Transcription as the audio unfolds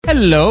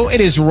Hello, it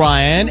is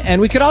Ryan,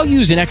 and we could all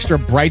use an extra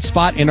bright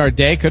spot in our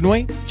day, couldn't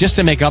we? Just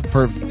to make up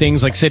for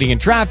things like sitting in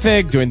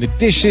traffic, doing the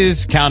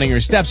dishes, counting your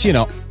steps, you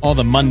know, all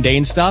the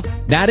mundane stuff.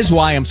 That is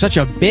why I'm such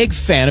a big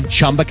fan of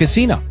Chumba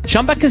Casino.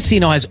 Chumba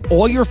Casino has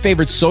all your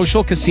favorite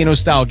social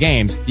casino-style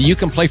games that you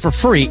can play for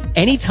free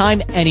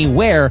anytime,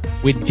 anywhere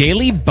with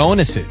daily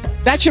bonuses.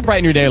 That should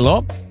brighten your day a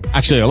little.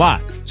 Actually, a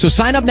lot. So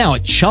sign up now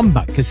at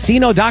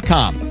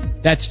ChumbaCasino.com.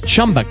 That's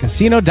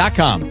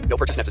ChumbaCasino.com. No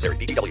purchase necessary.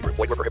 VGW Group.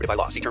 Void where prohibited by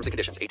law. See terms and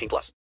conditions.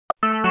 18+.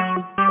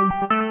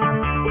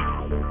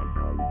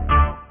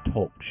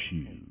 Talk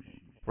shoes.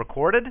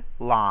 Recorded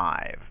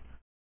live.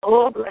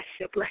 Oh, bless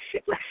you, Father.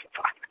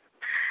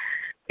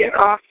 You're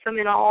awesome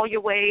in all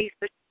your ways.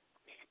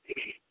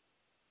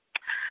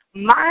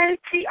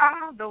 Mighty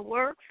are the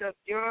works of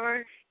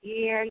your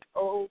hand,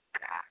 oh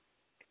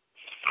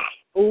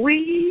God.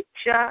 We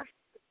just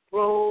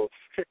rose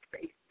to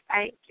say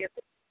thank you.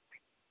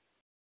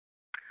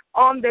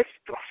 On this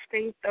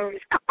thrusting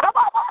Thursday.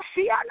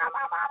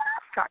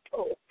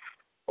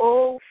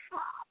 Oh,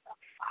 Father.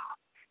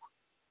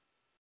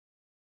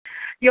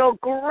 Your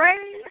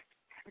grace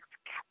has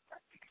kept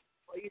us.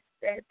 For you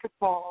said to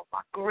Paul,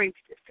 my grace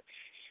is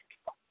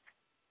sufficient.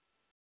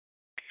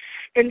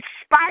 In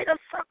spite of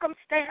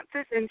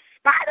circumstances, in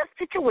spite of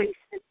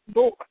situations,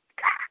 Lord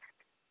God,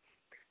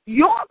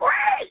 your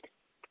grace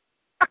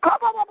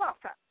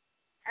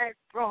has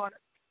brought us.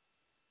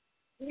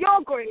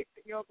 Your grace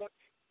and your mercy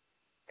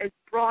has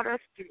brought us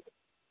through.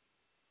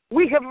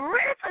 We have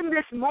risen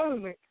this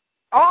moment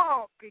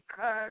all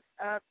because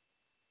of,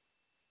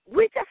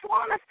 we just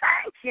want to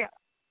thank you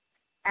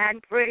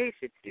and praise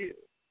you too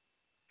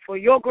for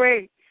your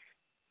grace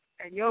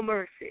and your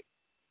mercy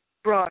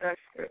brought us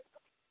through.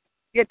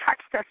 You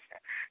touched us.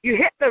 You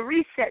hit the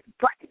reset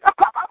button.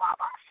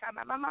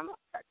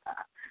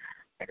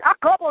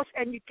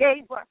 And you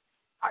gave us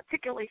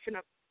articulation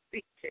of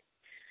speech.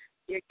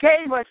 You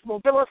gave us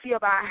mobility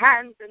of our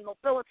hands and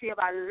mobility of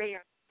our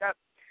limbs.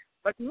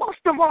 But most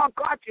of all,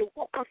 God, you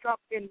woke us up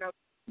in the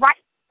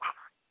right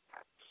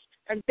mind.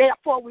 And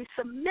therefore, we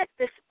submit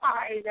this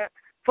mind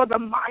for the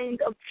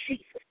mind of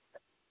Jesus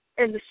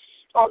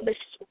on this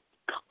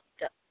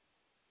God.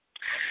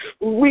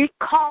 We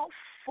call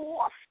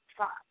forth,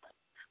 Father,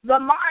 the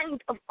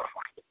mind of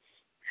Christ.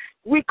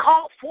 We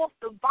call forth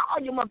the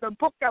volume of the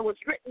book that was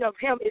written of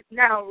him is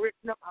now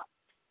written of us.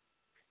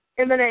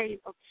 In the name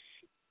of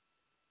Jesus.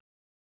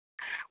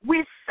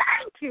 We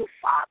thank you,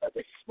 Father,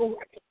 this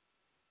morning,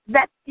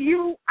 that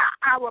you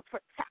are our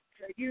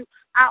protector, you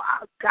are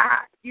our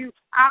God, you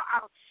are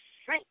our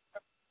strength.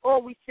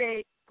 Or we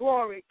say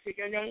glory to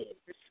your name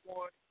this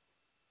morning.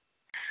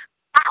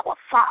 Our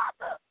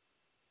Father,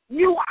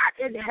 you are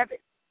in heaven.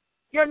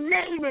 Your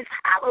name is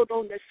hallowed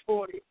on this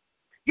morning.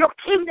 Your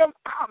kingdom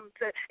comes.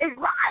 It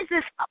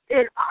rises up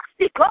in us.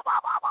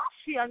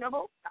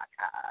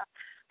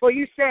 For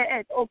you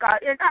said, oh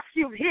God, in us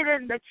you've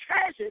hidden the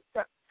treasures,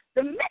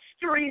 the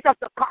mysteries of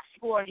the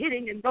gospel are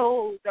hidden in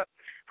those,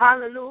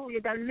 hallelujah,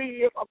 that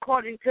live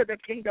according to the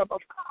kingdom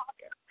of God.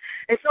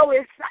 And so we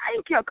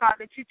thank you, God,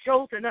 that you've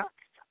chosen us.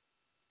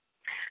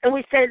 And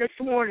we say this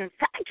morning,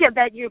 thank you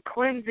that you're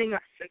cleansing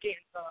us again,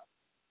 God.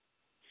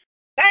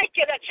 Thank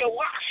you that you're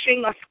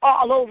washing us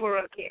all over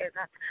again.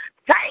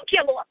 Thank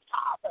you, Lord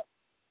Father,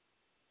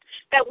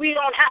 that we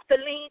don't have to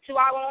lean to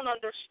our own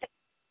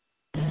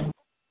understanding.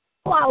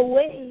 Our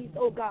ways,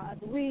 oh God,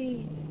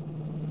 we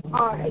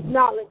are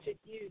acknowledging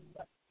you.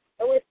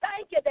 And we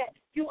thank you that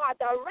you are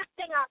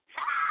directing our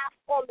path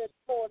on this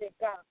morning,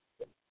 God.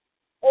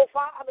 Oh,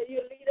 Father,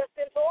 you lead us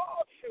into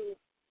all truth.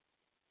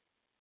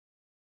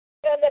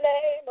 In the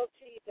name of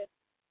Jesus,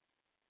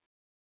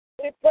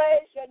 we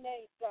praise your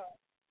name, God.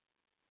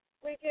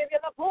 We give you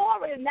the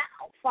glory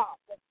now,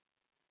 Father.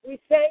 We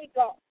say,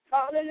 God,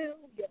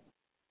 hallelujah,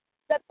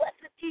 that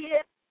blessed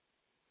is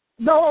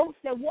those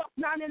that walk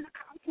not in the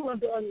counsel of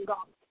the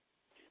ungodly.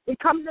 We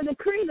come to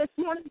decree this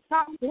morning,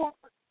 Psalm 1.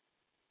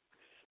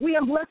 We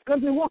are blessed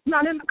because we walk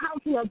not in the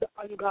counsel of the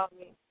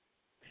ungodly.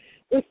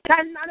 We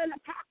stand not in the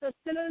path of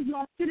sinners,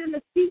 nor sit in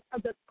the seat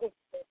of the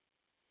scornful.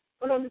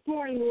 But on this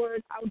morning,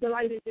 Lord, our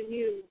delight is in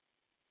you.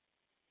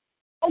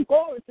 Oh,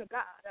 glory to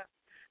God.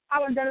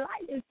 Our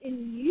delight is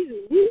in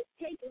you. We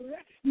take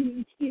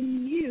refuge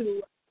in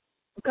you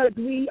because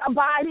we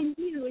abide in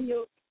you and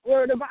your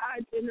word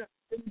abides in us.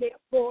 And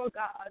therefore,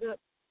 God,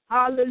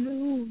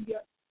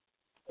 hallelujah,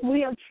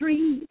 we are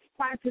trees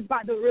planted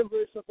by the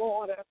rivers of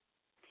water.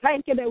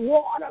 Thank you that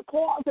water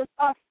causes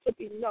us to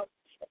be nourished.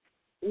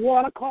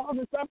 Water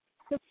causes us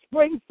to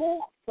spring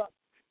forth.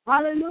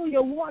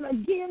 Hallelujah. Water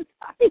gives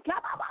us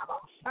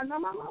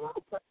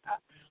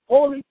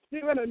Holy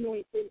Spirit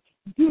anointing,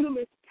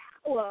 dunamis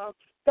power,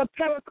 the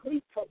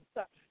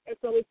Paracletos. And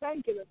so we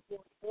thank you this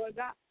morning, Lord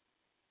God,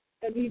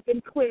 that we've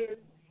been cleansed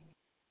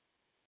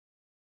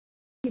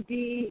to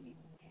be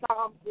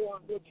Psalm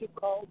 1, what you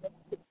call the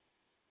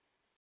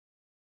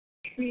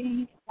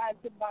trees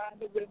planted by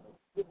the rivers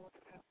of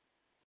water.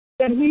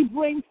 That we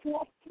bring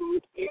forth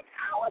fruit in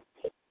our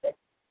system.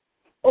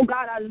 Oh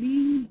God, our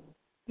leaves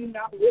do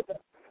not wither.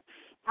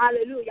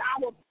 Hallelujah.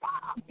 Our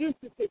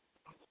businesses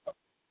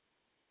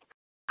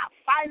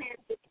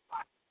finances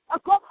prosper.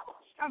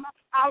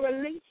 Our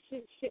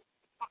relationship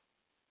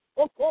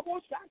prosper.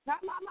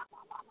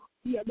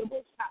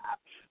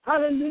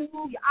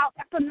 Hallelujah. Our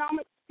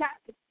economic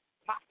status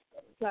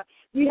prospers.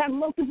 We have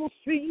multiple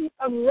streams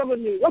of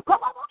revenue.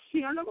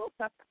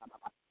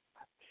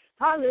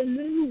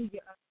 Hallelujah.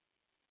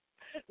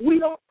 We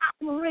don't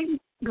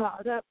operate,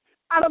 God,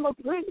 out of a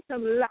place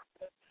of lack,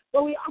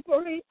 but we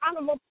operate out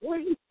of a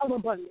place of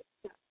abundance.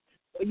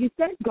 So you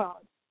said, God,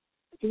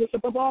 that you wish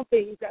above all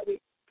things that we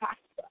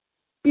prosper,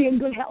 be in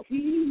good health,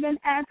 even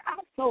as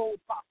our soul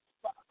prosper.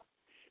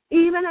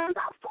 Even as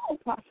our soul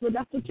prosper,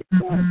 that's what you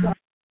said, God.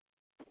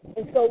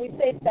 And so we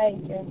say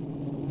thank you.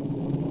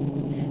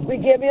 We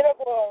give you the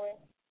glory.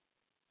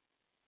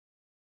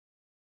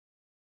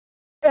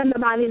 In the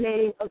mighty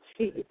name of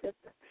Jesus.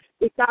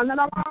 We sound an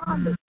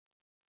alarm,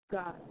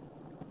 God.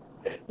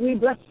 We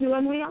bless you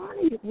and we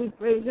honor you. We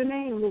praise your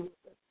name, Lord.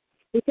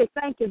 We say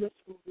thank you this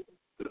morning.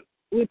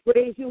 We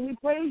praise you, we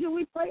praise you,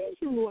 we praise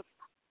you, Lord,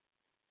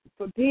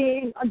 for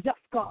being a just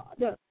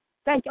God.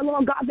 Thank you,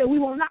 Lord God, that we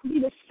will not be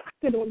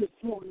distracted on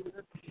this morning.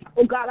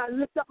 Oh, God, I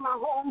lift up my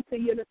home to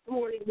you this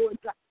morning, Lord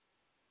God.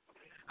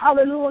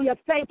 Hallelujah.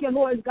 Thank you,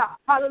 Lord God.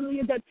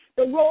 Hallelujah, that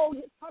the road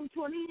has come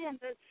to an end.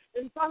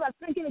 And Father, I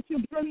thank you that you're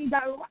bringing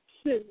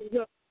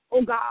directions,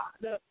 oh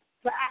God,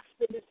 for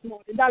Ashley this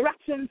morning.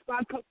 Directions,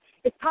 God,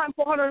 it's time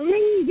for her to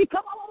leave. It's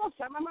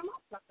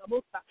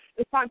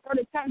time for her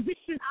to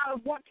transition out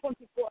of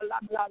 124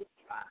 Drive.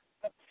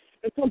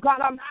 And so, God,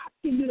 I'm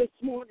asking you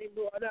this morning,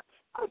 Lord, a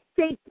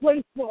safe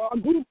place for her,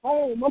 a group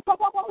home,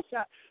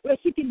 where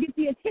she can get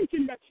the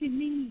attention that she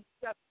needs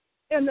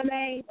in the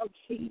name of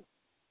Jesus.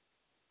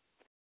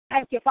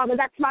 Thank you, Father.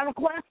 That's my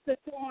request this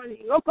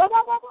morning.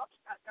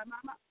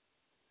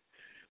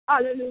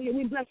 Hallelujah.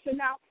 We bless you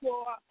now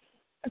for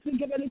as we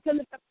get ready to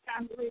lift up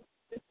families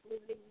this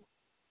morning.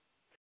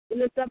 We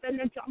lift up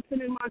Emmett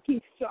Johnson and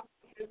Marquise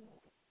Johnson.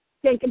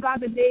 Thank you,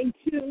 God, that they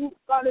too,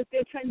 God, as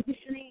they're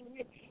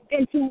transitioning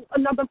into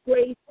another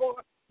place,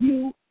 or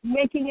you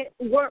making it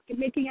work and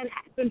making it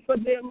happen for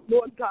them,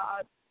 Lord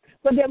God,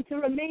 for them to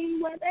remain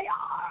where they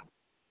are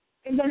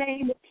in the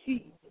name of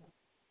Jesus.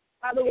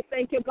 Father, we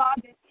thank you,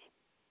 God, that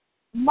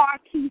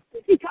Marquise,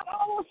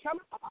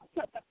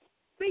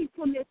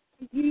 faithfulness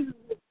to you,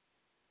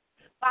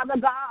 Father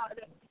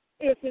God,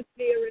 is his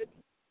spirit.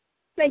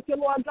 Thank you,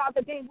 Lord God,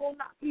 that they will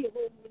not be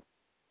homeless.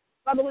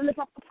 Father, we lift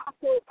up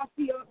Apostle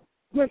Afia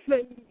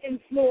Griffin in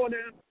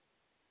Florida.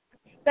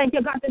 Thank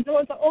you, God, the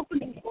doors are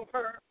opening for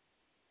her.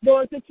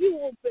 Doors that you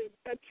open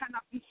that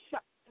cannot be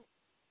shut.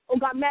 Oh,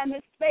 God, man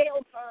has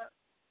failed her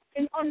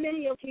on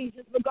many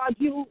occasions, but God,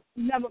 you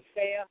never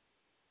fail.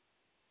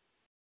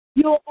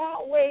 You're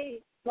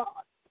always,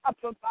 God, a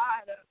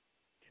provider.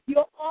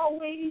 You're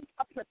always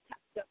a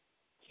protector.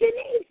 She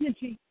needs you,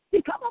 Jesus.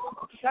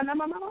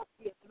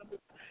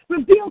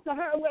 Reveal to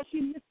her where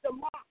she missed the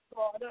mark,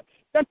 God.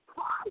 The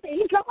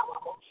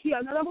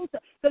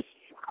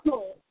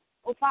struggle,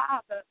 oh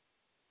Father,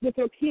 with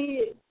her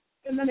kids,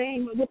 in the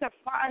name of, with her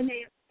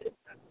finances.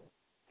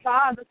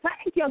 Father,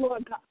 thank you,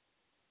 Lord God.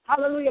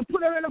 Hallelujah.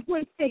 Put her in a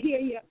place to hear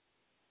you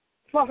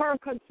for her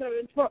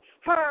concerns, for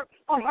her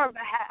on her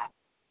behalf,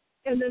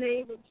 in the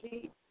name of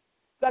Jesus.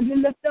 God, we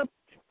lift up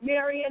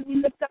Mary and we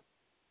lift up,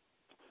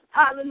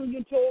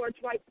 hallelujah, George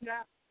right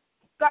now.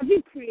 God,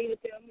 you created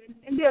them,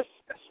 and they're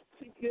special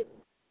to you.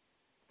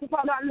 So,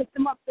 Father, I lift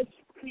them up this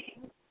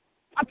morning.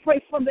 I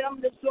pray for them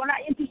this morning.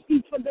 I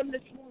intercede for them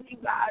this morning,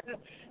 God,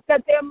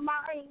 that their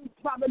minds,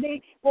 Father,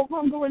 they will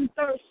hunger and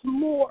thirst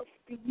more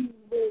for you,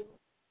 Lord.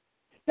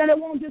 That it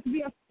won't just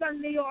be a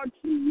Sunday or a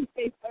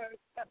Tuesday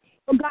thirst,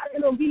 but, God,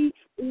 it'll be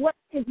what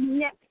is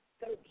next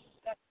thirst.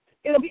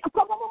 It'll be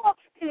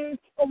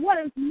what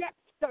is next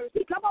thirst.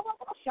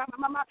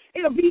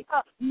 It'll be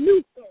a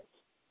new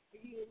thirst for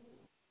you.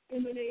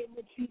 In the name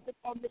of Jesus,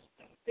 on this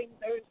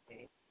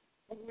Thursday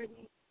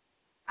already,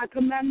 I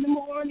command the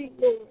morning,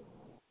 Lord,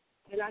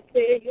 and I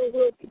say your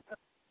will be done.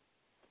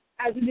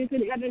 As it is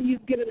in heaven,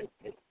 you've given us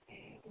this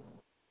day.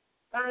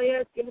 God,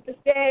 yes, give us this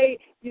day.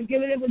 You've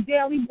given it with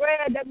daily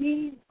bread. That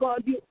means,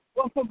 God, you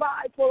will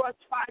provide for us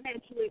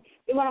financially.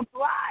 You're going to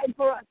provide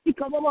for us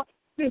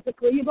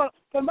physically. You're going to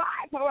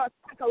provide for us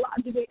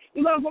psychologically.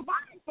 You're going to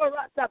provide for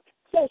us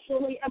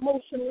socially,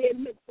 emotionally,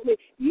 and mentally.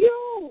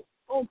 You,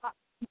 oh God,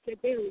 you say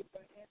daily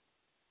bread.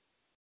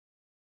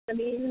 That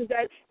means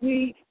that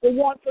we will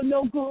want for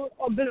no good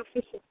or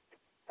beneficial.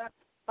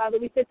 Father,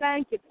 we say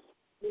thank you.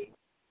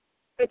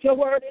 That your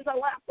word is a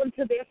lamp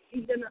unto their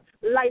feet and a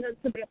light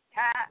unto their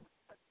path.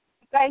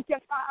 Thank you,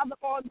 Father,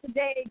 on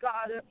today,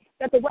 God,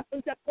 that the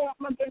weapons that form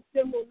against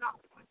them will not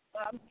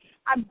prosper.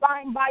 I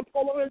bind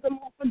bipolarism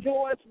off of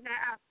George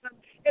now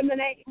in the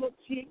name of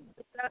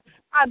Jesus.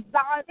 I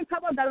bind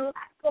the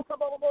lack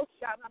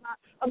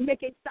of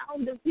making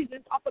sound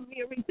decisions off of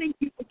Mary. Thank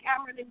you for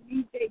Karen and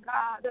DJ,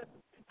 God.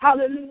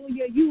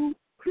 Hallelujah. You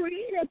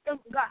created them,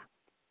 God.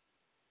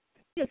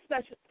 They're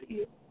special to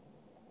you.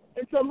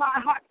 And so my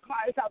heart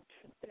cries out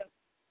to them.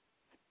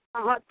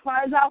 My heart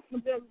cries out for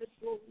them this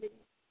morning.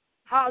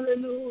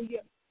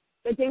 Hallelujah.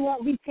 that they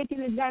won't be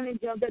taken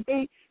advantage of, that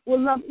they will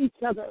love each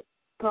other,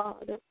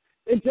 God.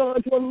 That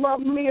George will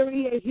love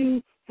Mary as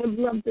you have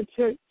loved the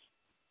church.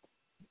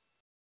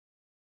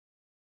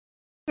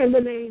 In the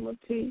name of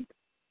Jesus,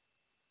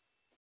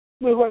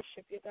 we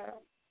worship you, God.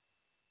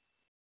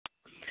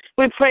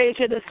 We praise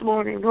you this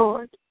morning,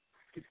 Lord.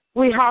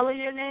 We holler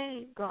your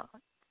name, God.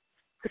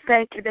 We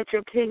thank you that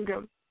your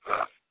kingdom,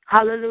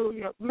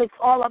 hallelujah, makes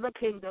all other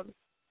kingdoms,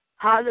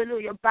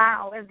 hallelujah,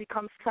 bow and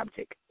become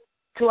subject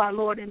to our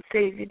Lord and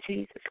Savior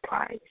Jesus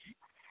Christ.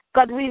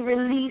 God, we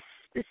release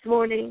this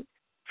morning,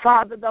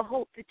 Father, the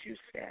hope that you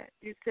said.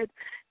 You said,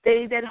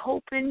 they that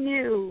hope in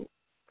you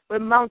will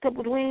mount up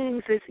with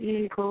wings as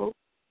eagles.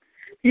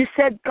 You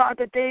said, God,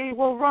 that they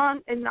will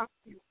run and not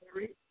be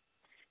weary.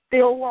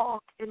 They'll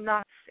walk and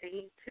not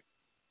faint.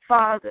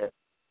 Father,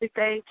 we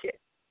thank you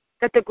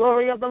that the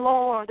glory of the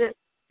Lord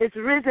is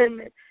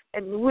risen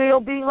and will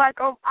be like,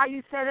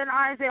 you said in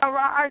Isaiah,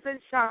 arise and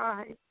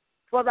shine,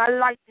 for thy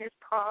light has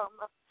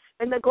come.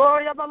 And the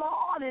glory of the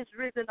Lord is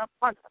risen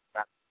upon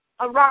us.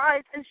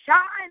 Arise and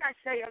shine, I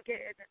say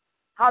again.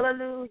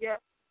 Hallelujah,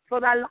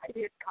 for thy light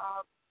is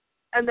come.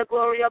 And the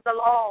glory of the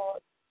Lord,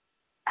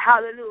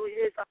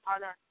 hallelujah, is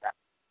upon us.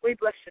 We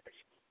bless you this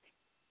morning.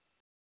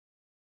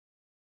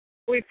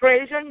 We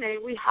praise your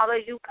name. We holler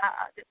you,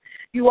 God.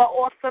 You are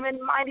awesome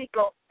and mighty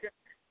God.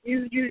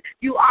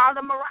 You are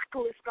the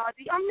miraculous God,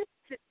 the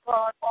omniscient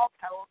God, all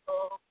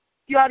powerful.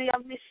 You are the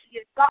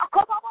omniscient God.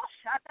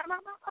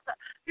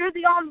 You're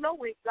the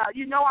all-knowing God.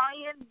 You know our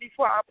end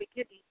before our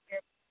beginning.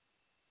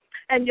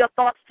 And your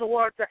thoughts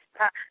towards us.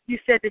 You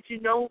said that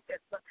you know that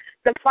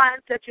the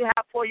plans that you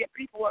have for your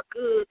people are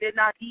good. They're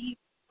not evil.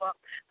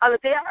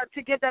 They are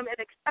to give them an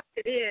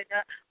expected end,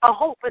 a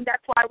hope, and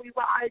that's why we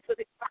rise with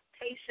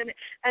expectation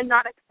and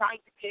not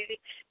anxiety.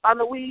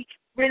 Father, we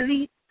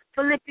release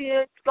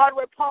Philippians, God,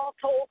 where Paul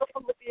told the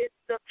Philippians,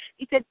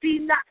 he said, be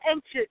not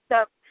anxious,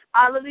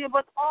 hallelujah,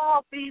 but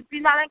be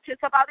not anxious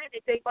about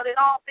anything, but in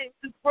all things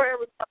through prayer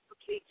and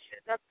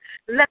supplication.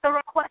 Let the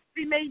request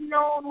be made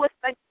known with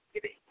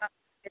thanksgiving.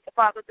 And so,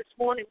 Father, this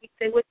morning we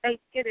say with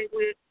thanksgiving,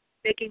 we're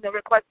making the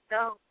request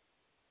known.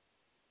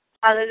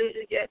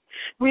 Hallelujah.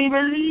 We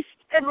release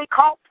and we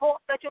call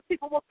forth that your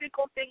people will think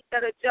on things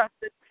that are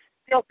just.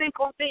 They'll think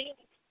on things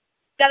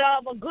that are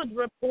of a good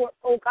report,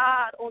 oh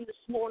God, on this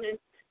morning.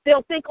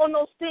 They'll think on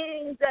those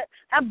things that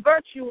have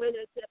virtue in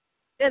it,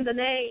 in the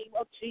name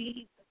of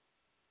Jesus.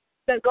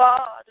 That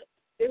God,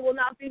 they will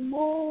not be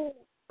moved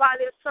by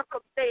their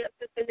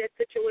circumstances and their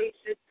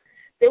situations.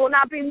 They will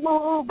not be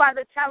moved by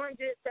the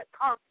challenges that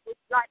come with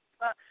life.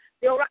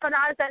 They'll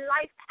recognize that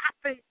life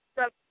happens,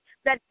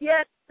 that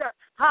yes,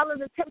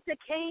 hallelujah, the tempter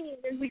came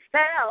and we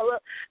fell.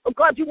 But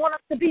God, you want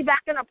us to be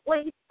back in a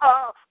place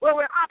where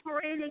we're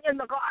operating in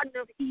the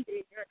Garden of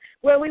Eden,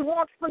 where we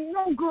want for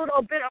no good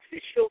or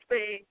beneficial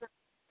thing.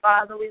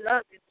 Father, we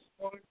love you this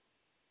morning.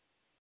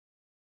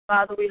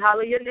 Father, we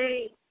holler your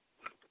name.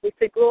 We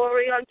say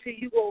glory unto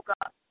you, O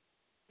God.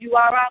 You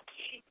are our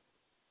King.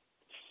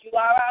 You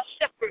are our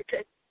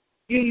shepherd.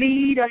 You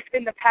lead us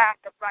in the path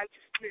of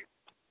righteousness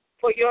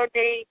for your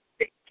name's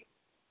sake.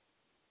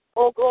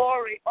 All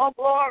glory, all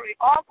glory,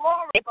 all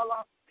glory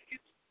belongs to you.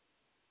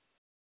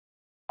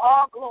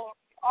 All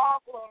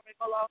glory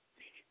belongs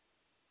to you.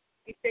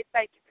 We say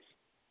thank you.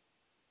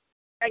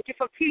 Thank you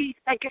for peace.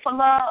 Thank you for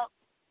love.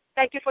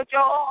 Thank you for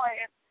joy.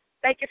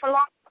 Thank you for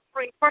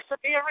long-suffering,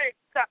 perseverance.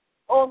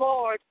 Oh,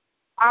 Lord,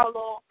 our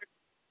Lord,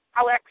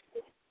 how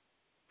excellent,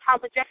 how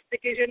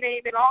majestic is your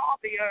name in all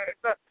the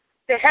earth.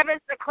 The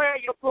heavens declare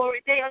your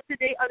glory day unto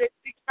day, other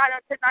speech night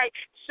unto night.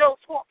 Show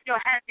forth your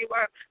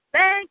handiwork.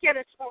 Thank you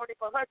this morning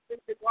for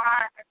husbands and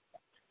wives.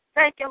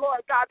 Thank you,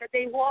 Lord God, that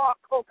they walk,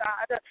 oh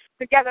God,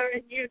 together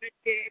in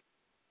unity.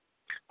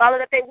 Father,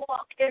 that they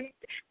walk in,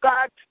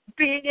 God,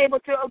 being able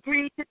to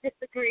agree to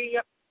disagree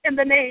in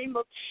the name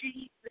of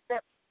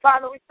Jesus.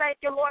 Father, we thank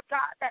you, Lord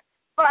God, that,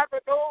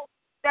 Father, those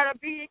that are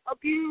being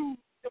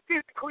abused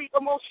physically,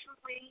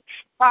 emotionally,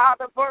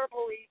 Father,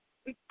 verbally,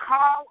 we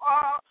call,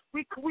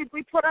 we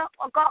put up,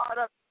 oh God,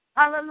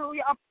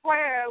 hallelujah, a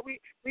prayer.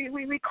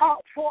 We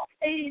call forth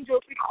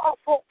angels. We call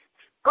forth,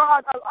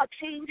 God, a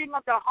changing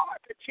of the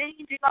heart, a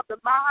changing of the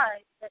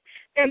mind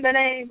in the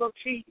name of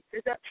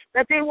Jesus,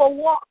 that they will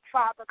walk,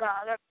 Father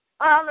God,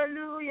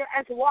 hallelujah,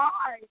 as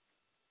wise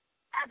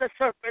as a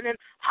serpent and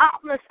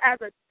harmless as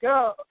a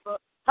dove.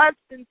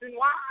 Husbands and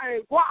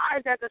wives,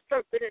 wise as a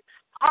serpent and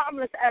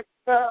harmless as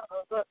a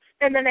dove,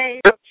 in the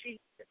name of Jesus.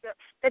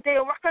 That they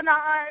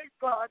recognize,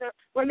 God,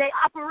 when they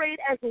operate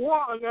as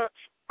one,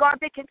 God,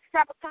 they can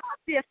sabotage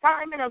the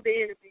assignment of the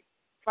enemy.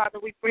 Father,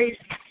 we praise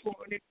you this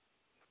morning.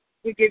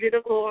 We give you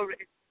the glory.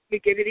 We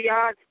give you the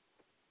honor.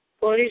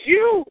 For it is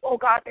you, oh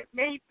God, that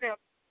made them.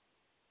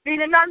 They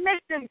did not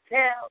make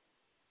themselves,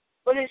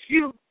 but it's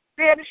you.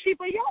 They are the sheep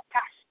of your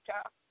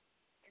pasture.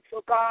 And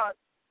so, God,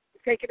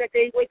 we thank you that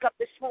they wake up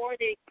this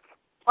morning.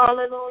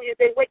 Hallelujah.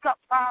 They wake up,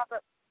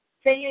 Father,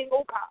 saying,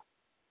 oh God,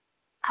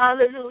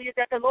 hallelujah,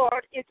 that the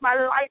Lord is my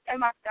life and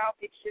my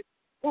salvation.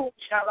 Whom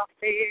shall I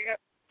fear?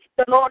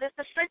 The Lord is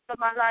the strength of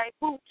my life.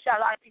 Whom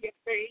shall I be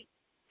afraid?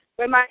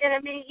 When my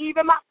enemy,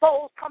 even my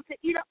foes, come to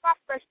eat up my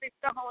flesh, they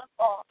stumble and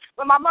fall.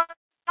 When my mother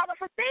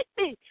forsake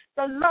me,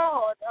 the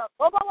Lord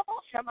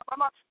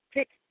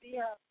picks me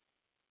up.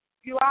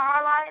 You are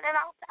our light and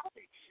our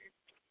salvation.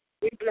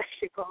 We bless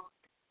you, God.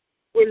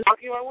 We love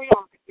you and we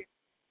honor you.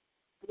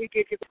 We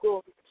give you the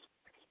glory.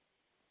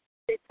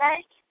 We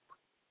thank you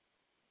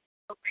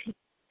for peace.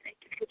 Thank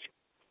you for joy.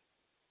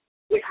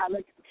 We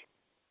hallelujah.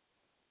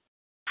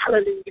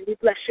 Hallelujah. We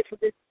bless you for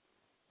this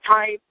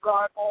time,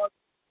 God, on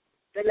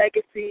the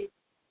legacy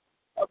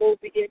of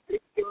obedience, the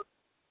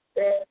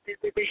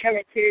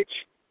heritage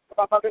of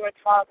our mother and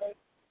father,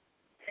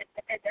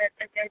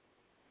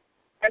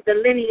 and the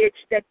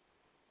lineage that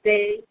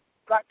they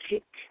got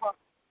kicked from.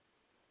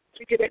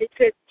 So get ready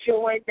to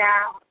join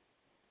now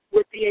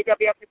with the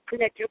AWF and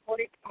connect your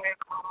body prayer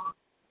call.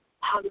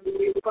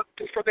 Hallelujah. We're going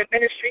to do some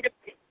administrative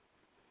things.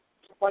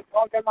 Someone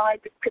on the line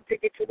to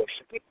continue to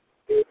worship you.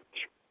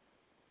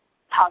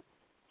 Hallelujah.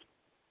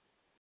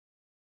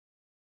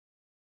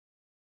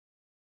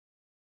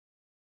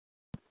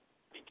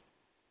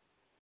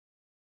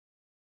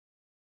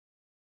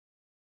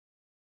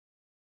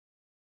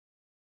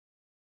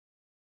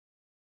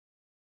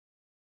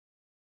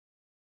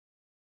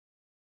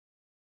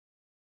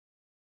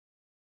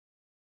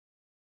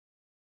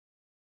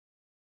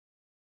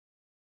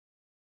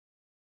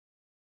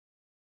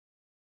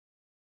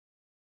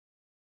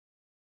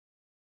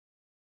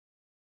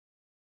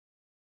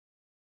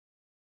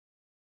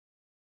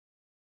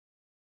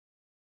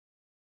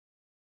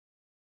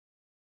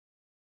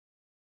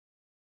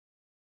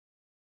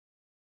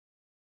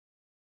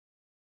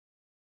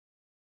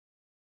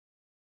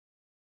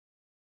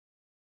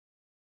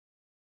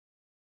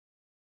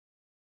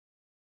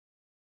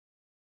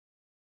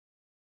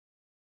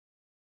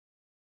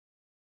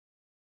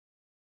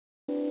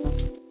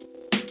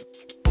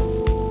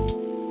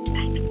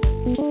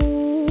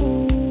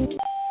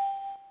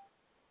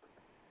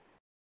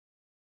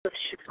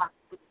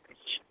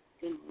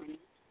 Good morning.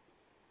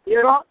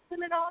 You're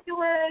awesome in all your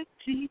ways,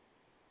 Jesus.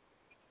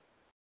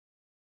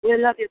 We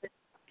love you.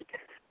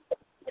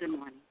 Good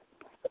morning.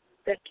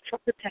 Thank you for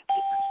protecting us.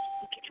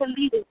 Thank you for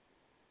leading.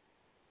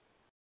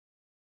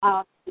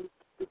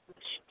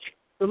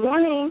 Good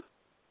morning.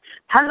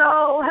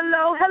 Hello,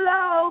 hello,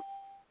 hello.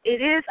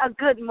 It is a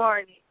good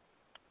morning.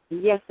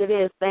 Yes, it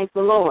is. Thank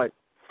the Lord.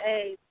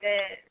 Amen.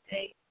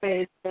 Amen.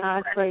 Praise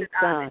God. Praise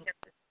God.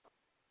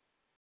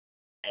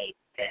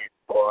 Amen.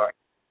 For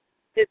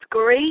His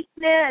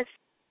greatness.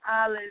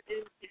 Hallelujah.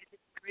 His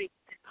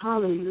greatness.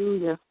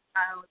 Hallelujah.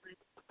 Hallelujah.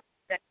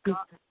 Thank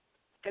God.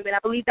 Amen. I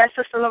believe that's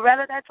Sister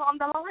Loretta that's on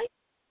the line.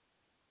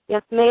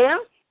 Yes, ma'am.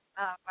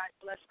 All right.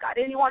 Bless God.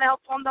 Anyone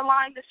else on the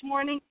line this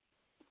morning?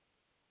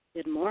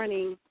 Good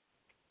morning.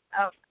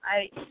 All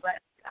right. Bless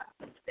God.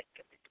 Let's think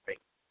of His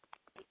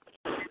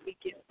greatness. We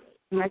give.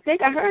 And I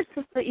think I heard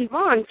Sister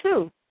Yvonne,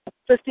 too.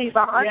 Sister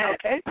Yvonne? Yeah.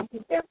 Okay.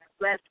 Yeah.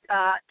 Bless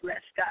God.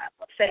 Bless God.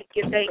 Well, thank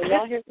you. Thank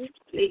you.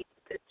 Please,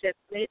 just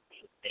amen.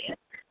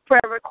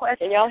 Prayer requests,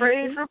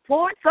 praise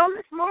reports on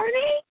this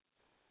morning.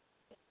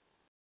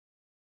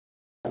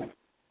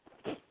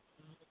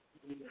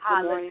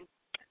 Hallelujah.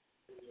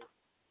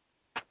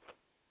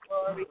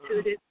 Glory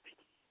to this.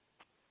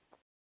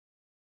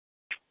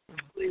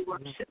 We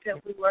worship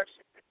Him. We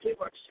worship Him. We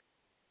worship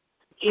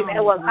Him.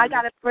 Amen. Well, I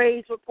got a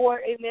praise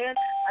report. Amen.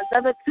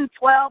 Another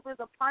 212 is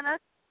upon us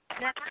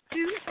next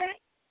Tuesday.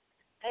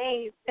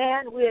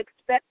 Amen. We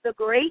expect the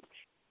great.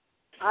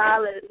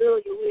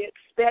 Hallelujah. We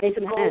expect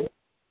to go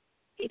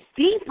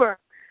deeper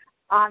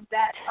on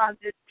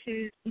this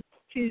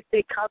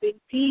Tuesday, coming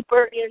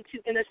deeper into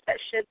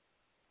intercession,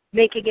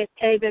 making it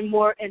even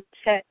more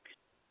intense.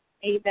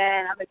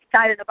 Amen. I'm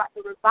excited about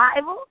the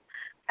revival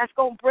that's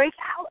going to break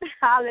out.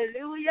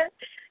 Hallelujah.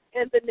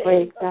 In the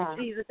name of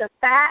Jesus. The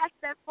fast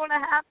that's going to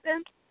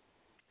happen,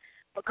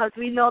 because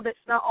we know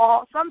that's not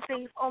all. Some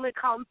things only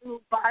come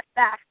through by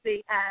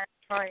fasting and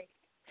praying.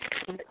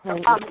 So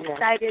I'm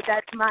excited.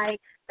 That's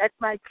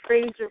my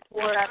praise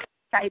report. I'm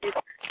excited,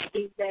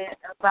 amen,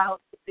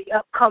 about the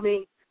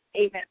upcoming,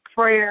 amen,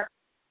 prayer,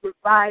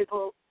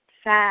 revival,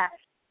 fast.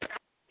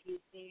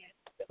 Amen.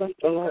 So we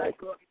give God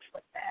glory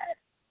for that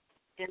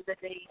in the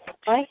name of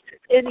Jesus.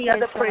 Any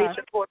other praise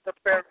reports or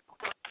prayer reports?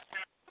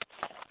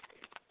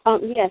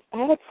 Yes, I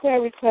have a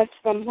prayer request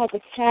from Mother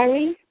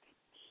Carrie.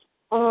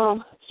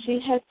 She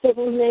has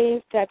several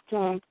names that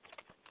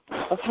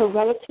of her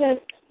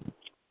relatives.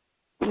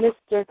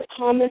 Mr.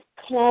 Thomas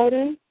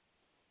Clouden.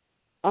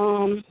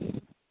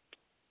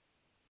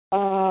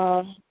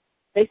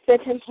 They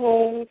sent him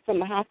home from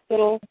the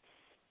hospital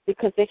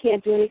because they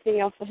can't do anything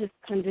else for his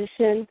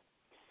condition.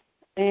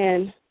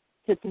 And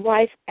his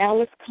wife,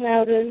 Alice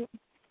Clouden,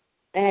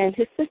 and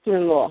his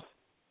sister-in-law,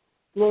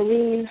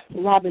 Maureen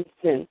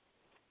Robinson.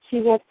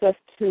 She wants us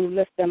to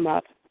lift them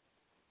up.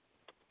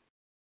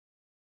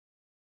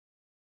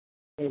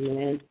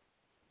 Amen.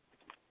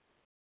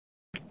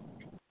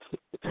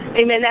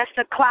 Amen. That's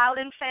the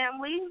Clouden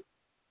family.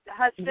 The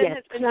husband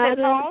has been sent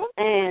home.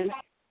 And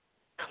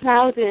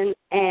Clouden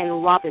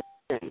and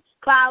Robinson.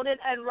 Clouden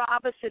and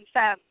Robinson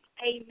family.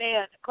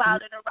 Amen. The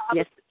Clouden and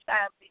Robinson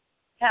family.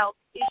 health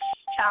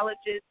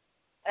challenges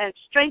and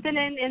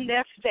strengthening in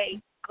their faith.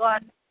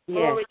 God,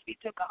 glory be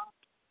to God.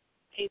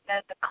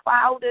 Amen. The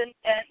Clouden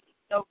and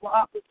the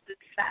Robinson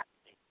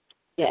family.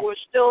 Yes. We're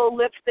still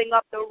lifting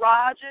up the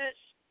Rogers,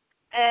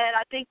 and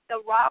I think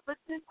the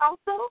Robinson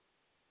also.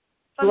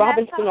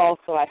 Robinson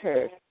also, I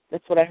heard.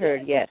 That's what I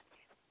heard, yes.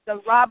 The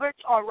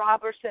Roberts or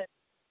Robertson?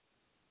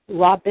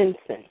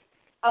 Robinson.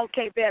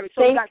 Okay, Barry.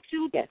 So we got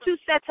two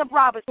sets of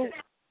Robinsons.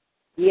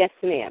 Yes,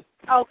 ma'am.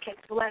 Okay,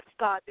 bless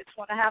God. Just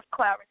want to have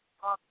clarity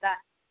on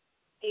that.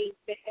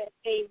 Amen.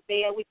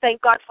 Amen. We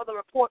thank God for the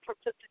report from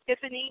Sister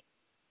Tiffany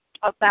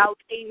about,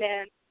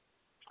 amen.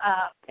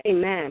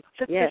 Amen.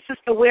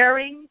 Sister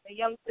Waring,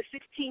 the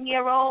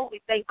 16-year-old. We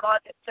thank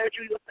God that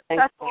surgery was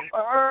successful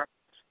for her,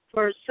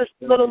 for Sister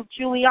little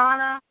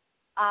Juliana,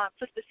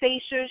 Sister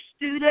Sasher's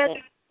student,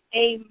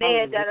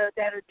 amen, that are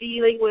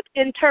dealing with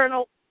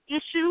internal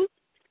issues.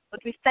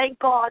 But we thank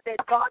God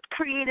that God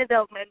created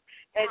them, and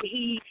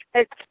the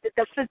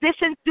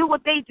physicians do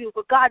what they do,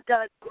 but God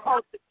does most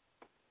of it.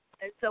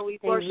 And so we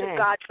worship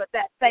God for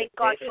that. Thank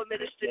God for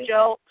Minister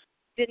Joe.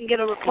 Didn't get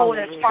a report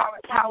as far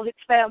as how his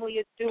family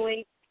is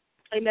doing.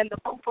 Amen. The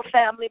Cooper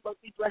family, but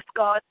we bless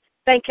God.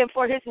 Thank him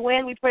for his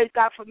win. We praise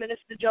God for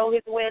Minister Joe,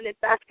 his win in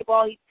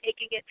basketball. He's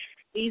taking it.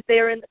 He's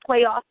there in the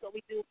playoffs, so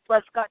we do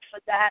bless God for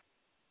that.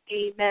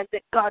 Amen.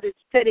 That God is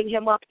setting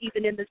him up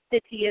even in the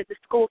city and the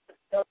school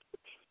system.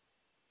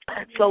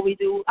 And so we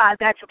do.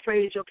 That's a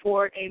praise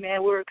report.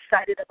 Amen. We're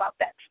excited about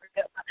that for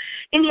him.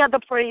 Any other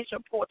praise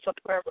reports or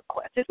prayer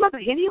requests? Is Mother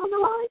Henny on the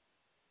line?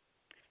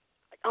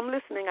 I'm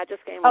listening. I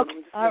just came on.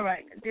 Okay. All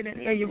right. I didn't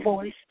hear your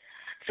voice.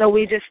 So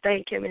we just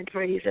thank him and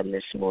praise him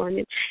this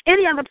morning.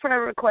 Any other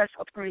prayer requests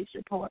or praise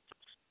reports?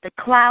 The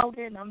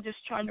Clouden. I'm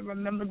just trying to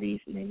remember these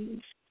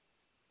names.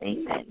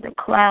 Amen. The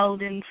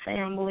Clouden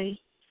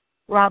family.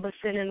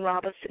 Robinson and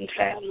Robinson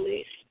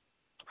families.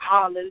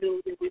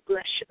 Hallelujah. We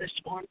bless you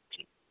this morning.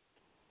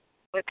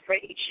 We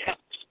praise you.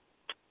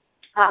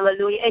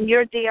 Hallelujah. And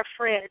your dear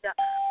friend,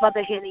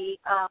 Mother Henny,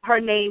 her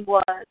name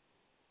was?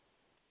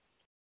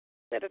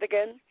 Say it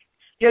again.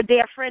 Your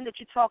dear friend that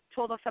you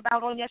told us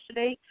about on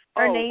yesterday,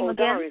 her name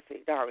again?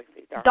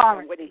 Dorothy.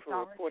 I'm waiting for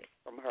a report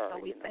from her. So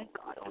we thank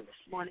God on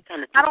this morning.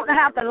 I don't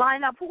have the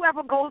lineup.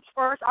 Whoever goes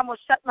first, I'm going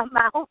to shut my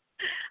mouth.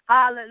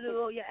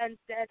 Hallelujah. And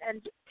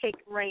just take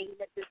reign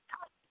at this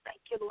time.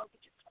 Thank you, Lord. We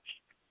just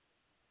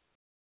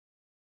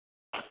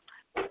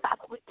worship.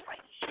 Father, we praise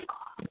you,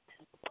 God.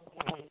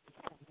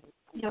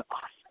 You're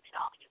awesome in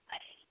all your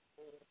ways.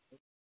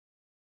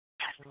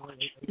 That's what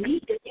you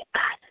need in your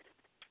guidance.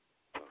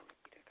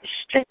 You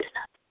strengthen us.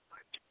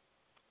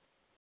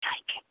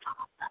 Thank you,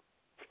 Father.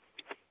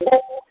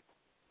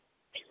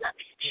 We love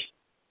you, Jesus.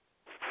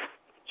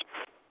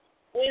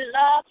 We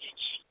love you,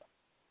 Jesus.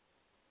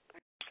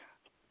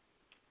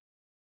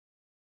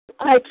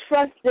 I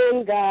trust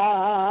in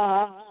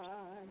God.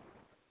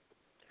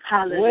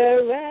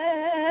 Hallelujah.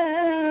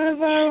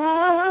 Wherever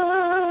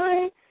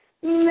I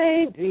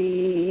may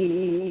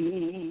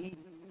be,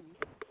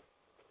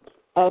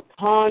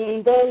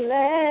 upon the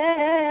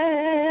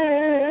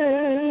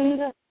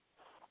land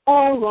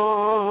or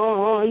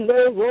on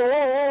the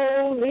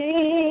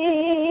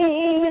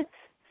rolling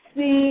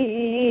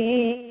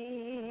sea,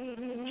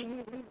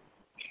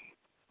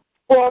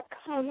 or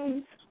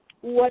comes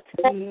what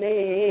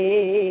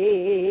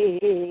may,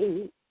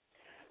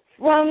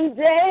 from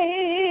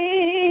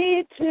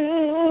day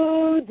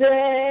to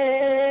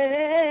day,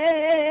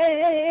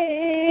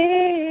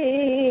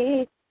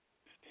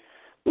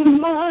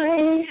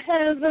 my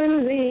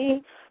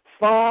heavenly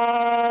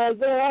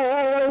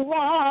Father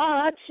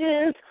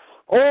watches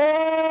over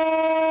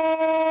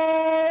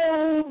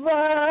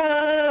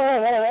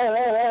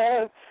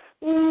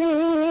me.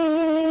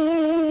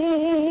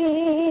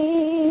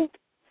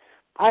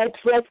 I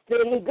trust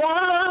in God.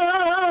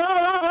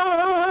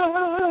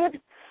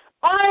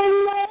 I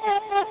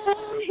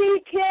know He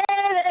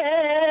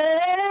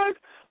cares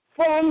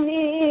for me.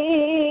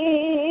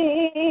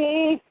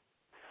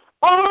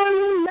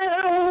 On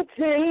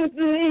mountains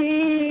bleak,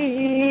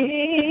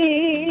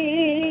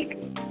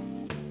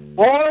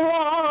 or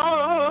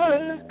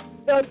on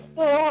the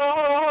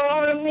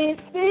stormy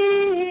sea,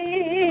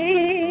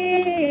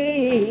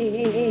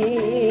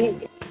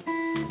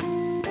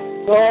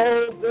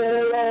 though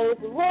billows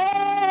roll,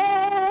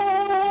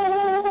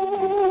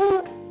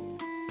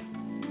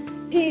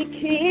 He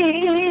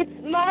keeps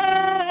my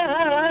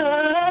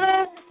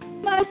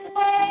soul.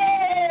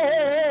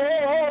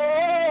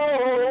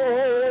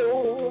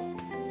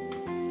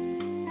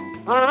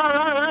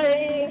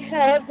 My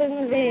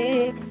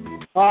heavenly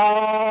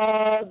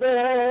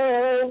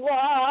Father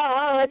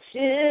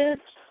watches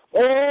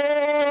over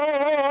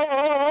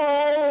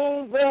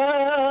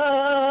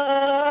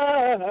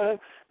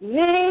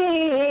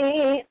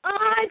me.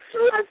 I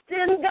trust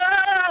in God.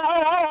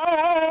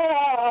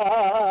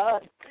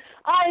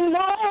 I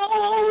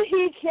know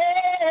He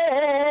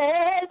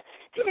cares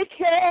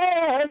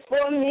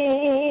for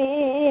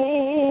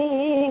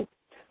me.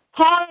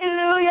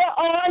 Hallelujah,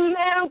 on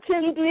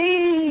mountain bleak,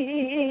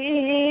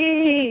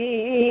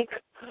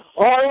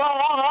 or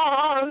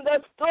on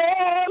the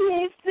storm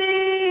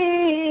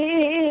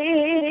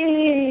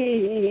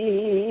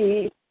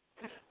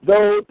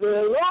Though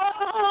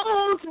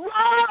billows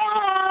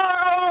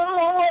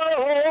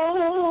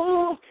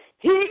roll,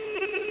 He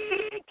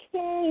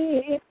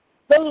keeps,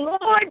 the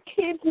Lord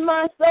keeps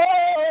my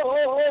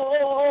soul.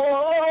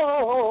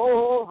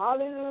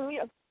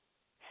 Hallelujah.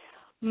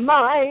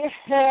 My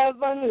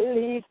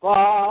heavenly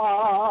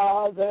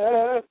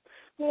Father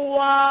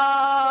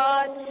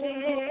watches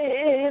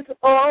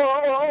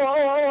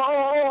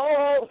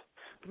over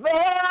me.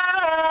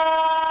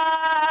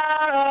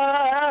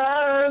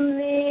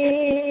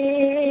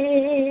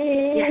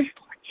 Yes,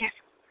 Lord, yes.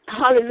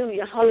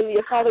 Hallelujah,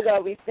 hallelujah. Father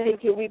God, we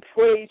thank you, we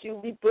praise you,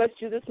 we bless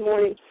you this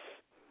morning.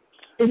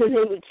 In the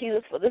name of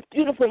Jesus, for this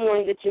beautiful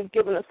morning that you've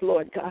given us,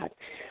 Lord God.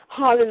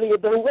 Hallelujah.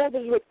 The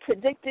weather, we're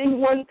predicting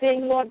one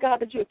thing, Lord God,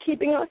 that you're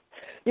keeping us.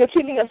 You're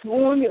keeping us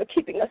warm. You're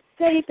keeping us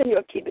safe. And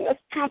you're keeping us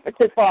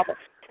comforted, Father.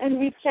 And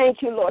we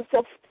thank you, Lord.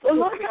 So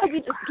Lord God, we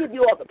just give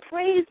you all the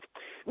praise.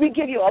 We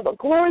give you all the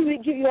glory. We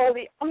give you all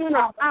the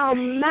honor. Our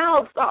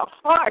mouths, our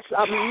hearts,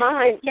 our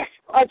minds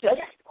are just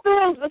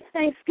filled with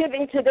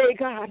thanksgiving today,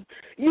 God.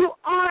 You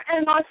are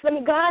an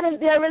awesome God, and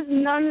there is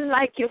none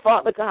like you,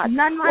 Father God.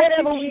 None like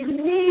whatever we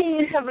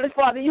need, Heavenly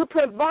Father, you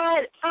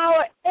provide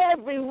our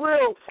every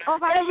will,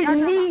 every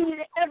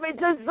need, every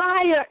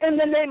desire in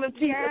the name of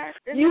Jesus.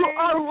 You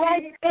are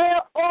right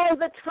there all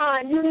the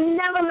time. You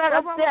never let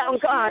us down,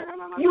 God.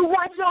 You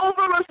watch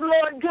over us,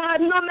 Lord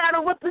God, no matter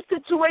what the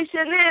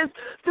situation is,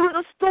 through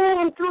the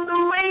storm, through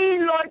the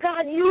rain, Lord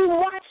God, you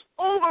watch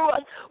over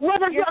us,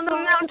 whether it's on the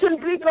mountain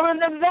peak or in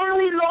the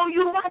valley low,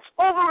 you watch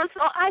over us.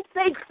 So I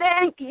say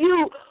thank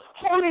you,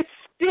 Holy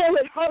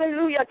Spirit,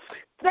 hallelujah.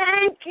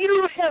 Thank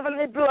you,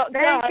 Heavenly God.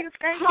 Thank you,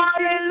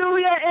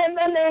 hallelujah, in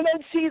the name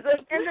of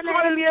Jesus.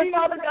 Hallelujah,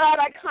 Father God,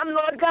 I come,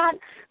 Lord God,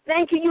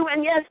 thanking you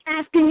and, yes,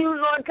 asking you,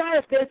 Lord God,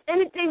 if there's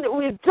anything that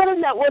we've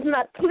done that was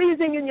not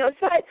pleasing in your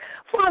sight,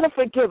 Father,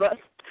 forgive us.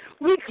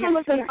 We come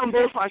with an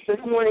humble heart this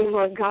morning,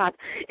 Lord God.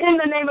 In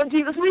the name of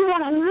Jesus, we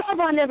want to love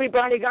on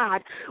everybody,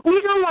 God.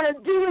 We don't want to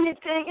do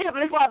anything,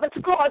 Heavenly Father,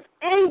 to cause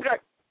anger,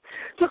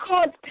 to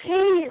cause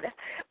pain,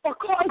 or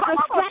cause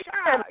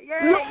destruction.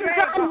 Lord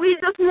God, we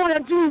just want to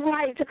do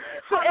right.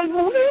 So if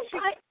we,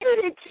 by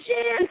any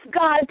chance,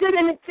 God, did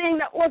anything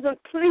that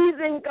wasn't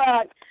pleasing,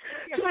 God,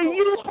 to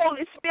you,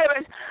 Holy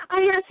Spirit,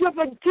 I ask your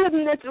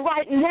forgiveness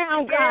right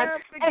now, God,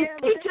 and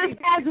teach us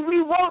as we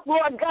walk,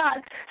 Lord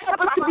God.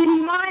 Help us to be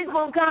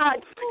mindful,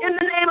 God, in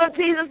the name of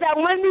Jesus, that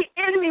when we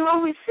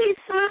see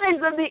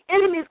signs of the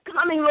enemy's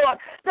coming, Lord,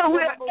 that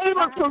we're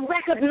able to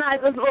recognize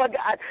us, Lord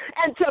God,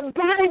 and to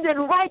bind it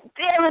right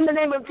there in the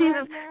name of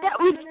Jesus, that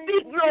we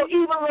speak no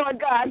evil,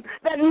 Lord God,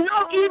 that no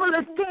evil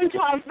is done to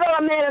our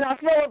fellow man and our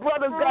fellow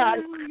brothers,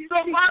 God. So,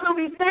 Father,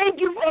 we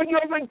thank you for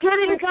your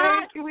forgiving,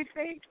 God. We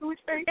thank you.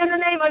 In the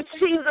name of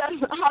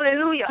Jesus,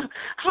 hallelujah.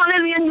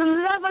 Hallelujah. And you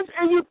love us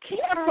and you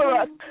care for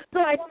us. So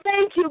I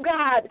thank you,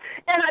 God,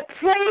 and I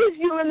praise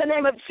you in the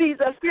name of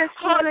Jesus.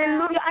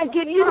 Hallelujah. I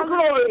give you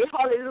glory.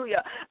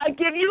 Hallelujah. I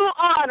give you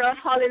honor.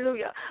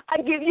 Hallelujah.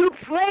 I give you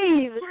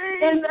praise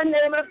in the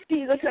name of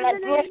Jesus, and I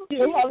bless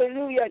you.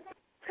 Hallelujah.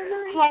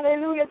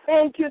 Hallelujah.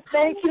 Thank you,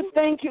 God.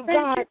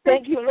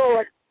 Thank you,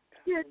 Lord.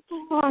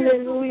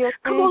 Hallelujah.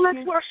 Come on,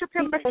 let's worship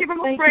him. Let's give him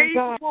a praise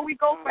before we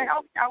go for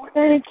help hour.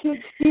 Thank you,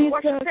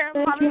 Jesus.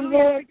 Thank you,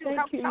 Lord.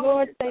 Thank you,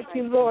 Lord. Thank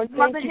you, Lord.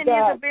 Mother Henny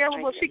is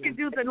available. She can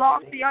do the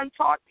lost, the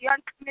untaught, the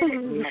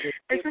uncommitted.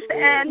 And Sister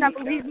Ann, I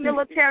believe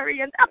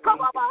military. And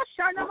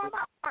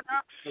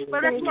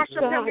but let's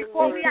worship him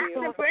before we ask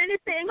him for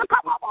anything.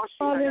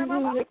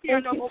 Hallelujah.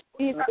 Thank you,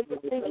 Jesus.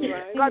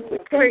 God, we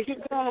praise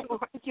you.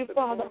 Thank you,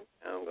 Father.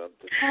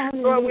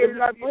 Lord, we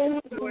love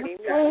you. We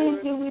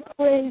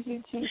praise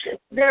you, Jesus.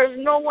 There's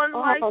no one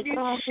like you,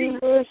 Jesus. We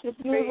worship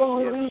you,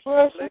 Lord. We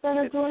worship and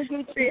adore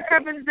you, Jesus. The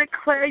heavens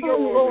declare your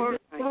glory.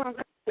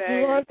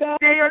 Day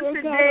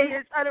unto day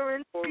is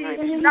uttering speech.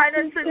 Night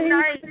unto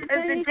night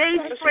as the day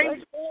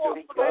springs forth.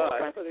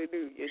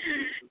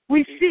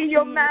 We see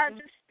your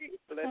majesty.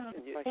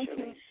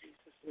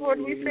 Lord,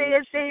 we say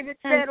as David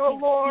said, O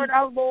Lord,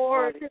 our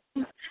Lord,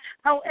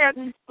 how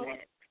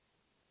excellent,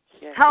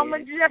 how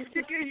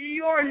majestic is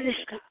your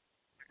name.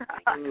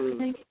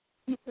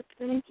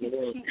 Thank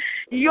you.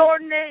 Your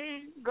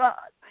name, God,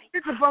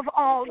 is above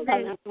all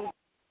names.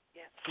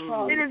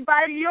 It is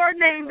by your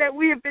name that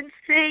we have been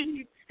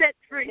saved, set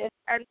free,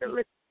 and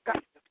delivered,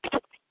 God.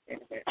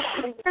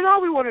 And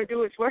all we want to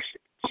do is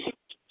worship.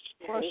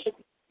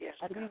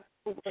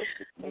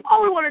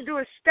 All we want to do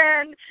is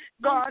stand,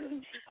 God,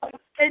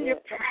 in your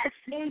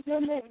presence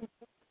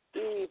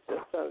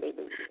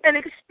and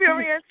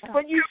experience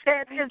what you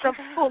said is the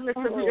fullness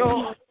of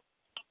joy.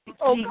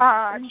 Oh,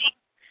 God.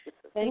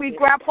 We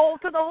grab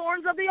hold to the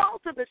horns of the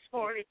altar this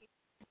morning.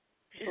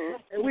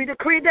 And we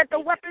decree that the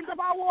weapons of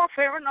our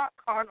warfare are not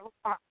carnal.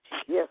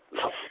 Yes.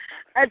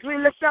 As we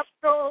lift up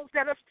those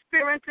that are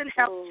experiencing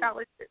health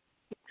challenges.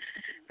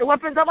 The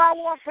weapons of our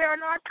warfare are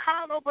not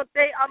carnal, but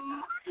they are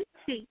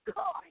mighty,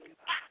 God.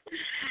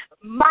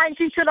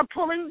 Mighty to the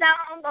pulling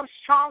down of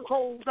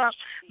strongholds.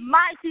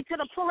 Mighty to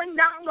the pulling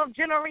down of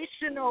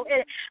generational,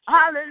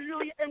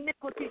 hallelujah,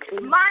 iniquity.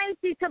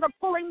 Mighty to the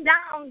pulling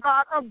down,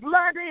 God, of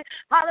bloody,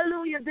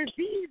 hallelujah,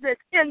 diseases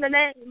in the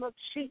name of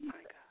Jesus.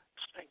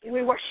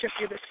 We worship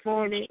you this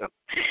morning.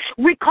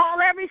 We call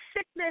every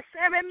sickness,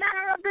 every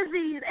manner of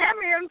disease,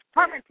 every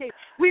infirmity,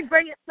 we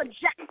bring it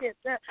subjected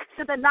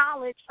to the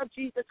knowledge of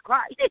Jesus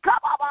Christ.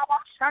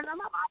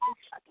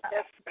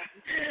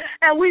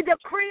 And we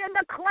decree and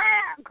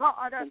declare,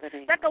 God,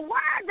 that the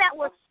word that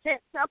was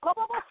sent,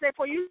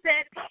 for you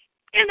said,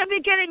 in the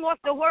beginning was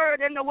the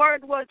Word, and the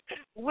Word was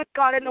with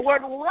God, and the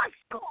Word was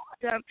God.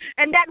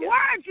 And that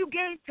word you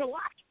gave to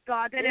us,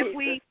 God, that if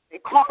we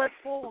call it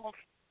forth,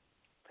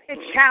 it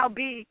shall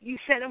be. You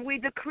said if we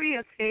decree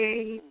a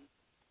thing,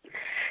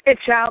 it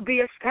shall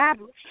be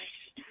established.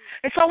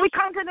 And so we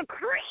come to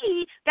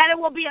decree that it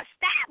will be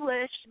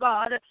established,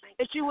 God,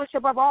 that you wish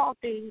above all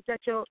things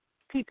that your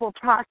people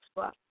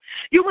prosper.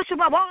 You wish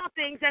above all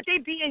things that they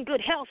be in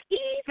good health,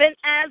 even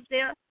as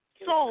their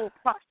soul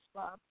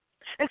prosper.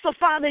 And so,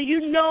 Father,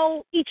 you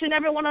know each and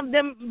every one of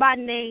them by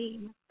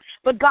name.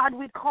 But, God,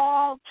 we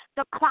call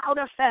the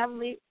Clowder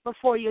family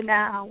before you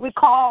now. We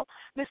call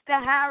Mr.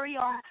 Harry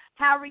or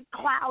Harry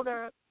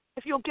Clowder,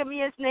 if you'll give me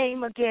his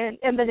name again,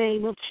 in the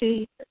name of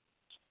Jesus.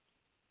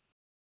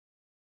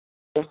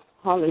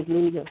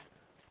 Hallelujah.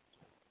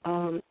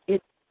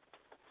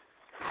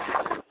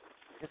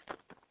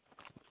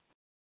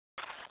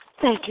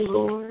 Thank you,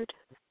 Lord.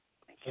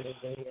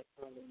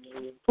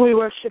 We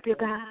worship you,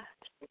 God.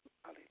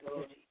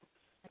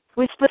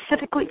 We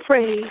specifically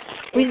pray.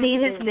 We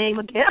need his name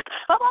again.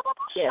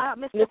 Yes,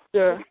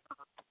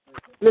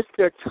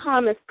 Mr.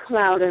 Thomas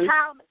Clouden.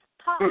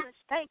 Thomas,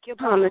 thank you,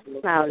 God. Thomas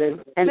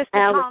Clouden and Mr.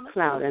 Alice Thomas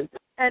Clouden.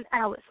 And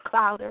Alice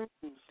Clowder.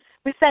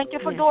 We thank you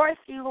for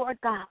Dorothy, Lord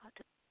God.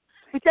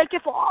 We thank you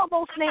for all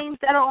those names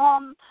that are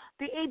on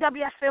the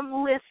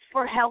AWFM list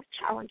for health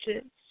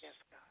challenges.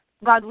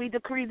 God, we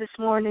decree this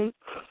morning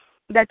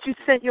that you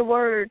sent your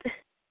word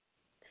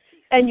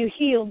and you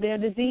healed their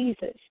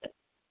diseases.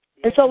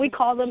 And so we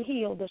call them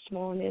healed this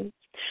morning.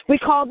 We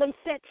call them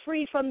set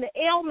free from the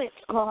ailments,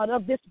 God,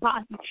 of this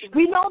body.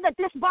 We know that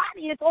this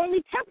body is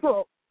only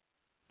temporal.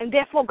 And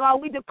therefore,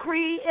 God, we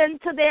decree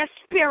into their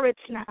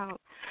spirits now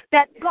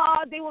that,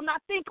 God, they will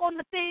not think on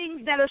the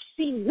things that are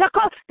seen.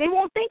 They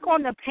won't think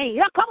on the pain.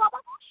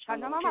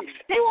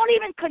 They won't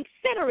even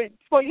consider it.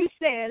 For you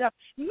said,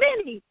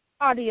 many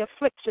are the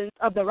afflictions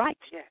of the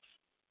righteous.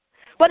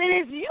 But it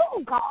is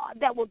you, God,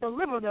 that will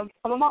deliver them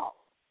from them all.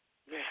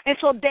 And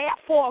so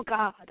therefore,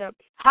 God,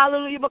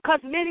 hallelujah, because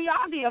many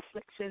are the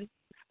afflictions,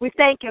 we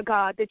thank you,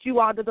 God, that you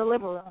are the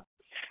deliverer.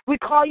 We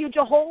call you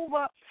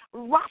Jehovah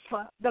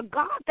Rapha, the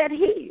God that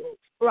heals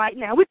right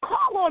now. We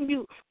call on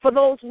you for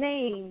those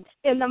names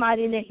in the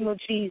mighty name of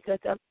Jesus.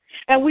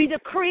 And we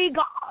decree,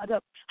 God,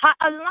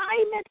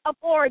 alignment of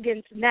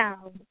organs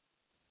now.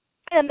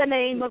 In the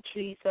name of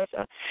Jesus.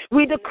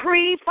 We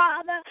decree,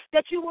 Father,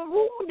 that you were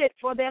wounded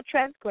for their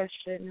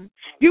transgression.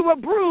 You were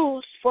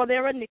bruised for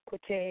their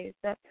iniquities.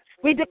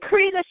 We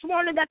decree this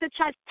morning that the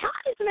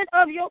chastisement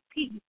of your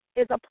peace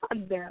is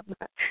upon them.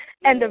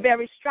 And the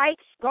very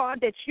stripes, God,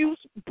 that you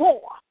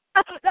bore.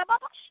 Out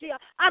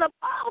of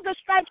all the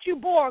stripes you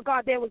bore,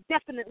 God, there was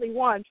definitely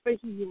one for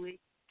healing.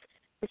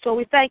 And so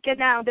we thank you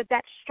now that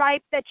that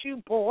stripe that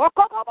you bore,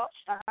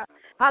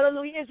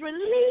 hallelujah, is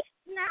released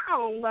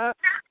now,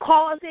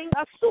 causing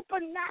a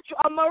supernatural,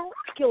 a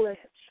miraculous,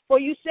 for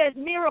you said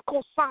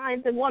miracles,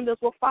 signs, and wonders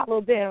will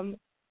follow them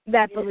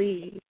that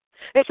believe.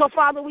 And so,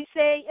 Father, we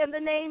say in the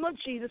name of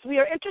Jesus, we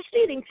are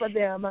interceding for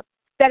them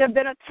that have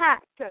been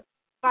attacked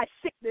by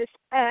sickness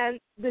and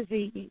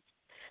disease.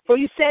 For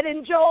you said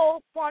in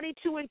Job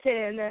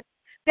 42:10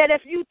 that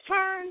if you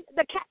turn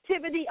the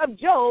captivity of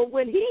Job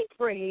when he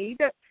prayed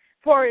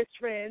for his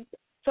friends,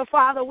 so,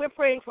 Father, we're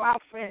praying for our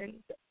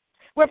friends.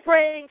 We're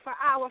praying for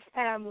our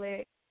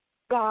family,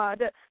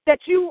 God, that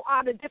you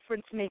are the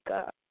difference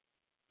maker.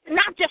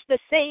 Not just the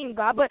same,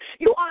 God, but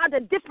you are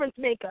the difference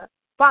maker.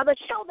 Father,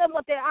 show them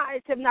what their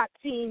eyes have not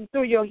seen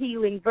through your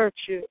healing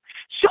virtue.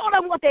 Show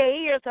them what their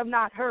ears have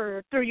not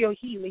heard through your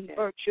healing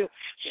virtue.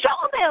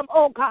 Show them,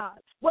 oh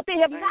God, what they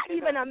have not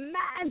even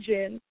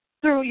imagined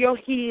through your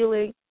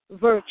healing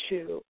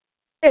virtue.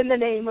 In the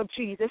name of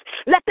Jesus.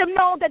 Let them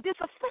know that this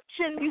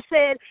affliction, you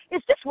said,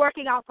 is just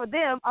working out for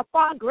them a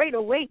far greater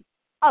weight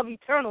of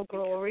eternal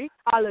glory.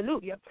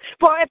 Hallelujah.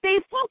 For if they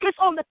focus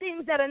on the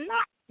things that are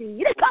not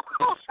seen,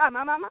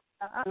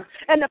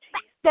 and the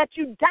fact that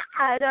you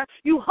died,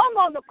 you hung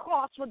on the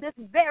cross for this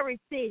very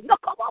thing.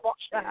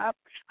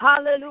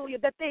 Hallelujah.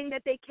 The thing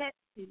that they can't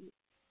see.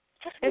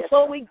 And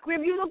so we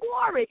give you the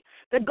glory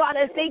that God,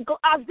 as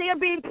they're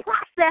being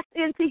processed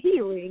into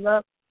healing,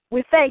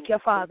 we thank you,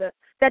 Father,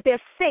 that their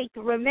faith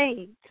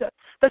remains.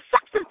 The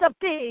substance of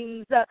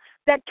things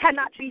that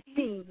cannot be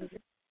seen.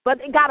 But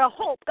they got a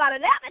hope, got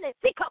an evidence.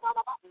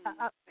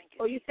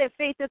 Oh, you said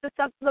faith is the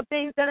substance of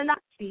things that are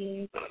not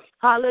seen.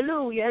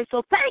 Hallelujah. And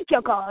so thank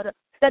you, God,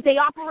 that they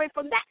operate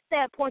from that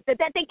standpoint, that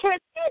they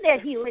can't see their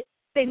healing,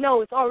 they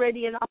know it's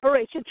already in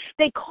operation.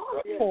 They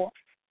call it forth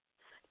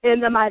in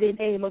the mighty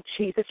name of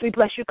Jesus. We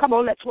bless you. Come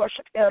on, let's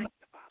worship him.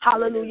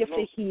 Hallelujah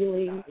for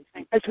healing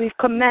as we've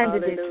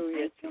commanded it.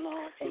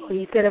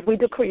 He said if we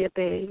decree a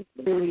thing,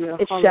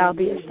 it shall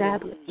be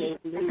established. In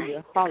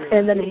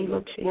the name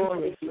of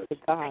Jesus.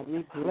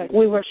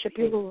 We worship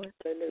you, Lord.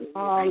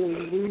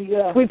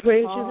 Hallelujah. We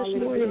praise you this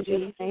morning,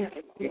 Jesus.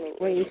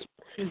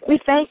 We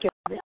thank you.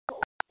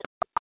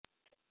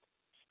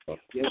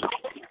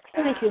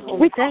 Thank you.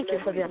 We thank you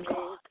for them,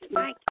 God.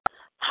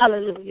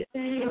 Hallelujah.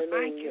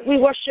 We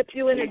worship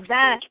you in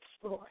advance,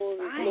 Lord,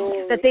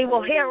 that they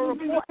will hear a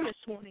report this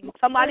morning.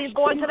 Somebody's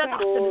going to the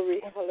doctor.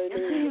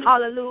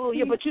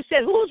 Hallelujah. But you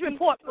said, whose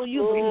report will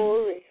you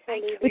believe?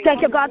 We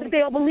thank you, God, that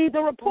they will believe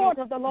the report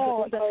of the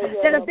Lord.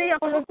 That if they are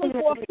looking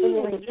for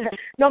healing,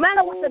 no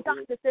matter what the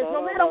doctor says,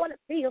 no matter what it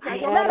feels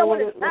like, no matter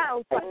what it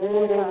sounds like,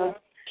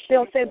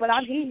 they'll say, but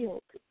I'm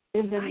healed.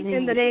 In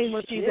the name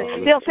of Jesus.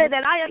 They'll say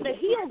that I am the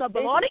healed of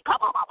the Lord.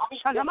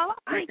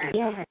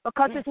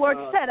 Because his word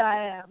said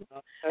I am.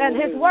 And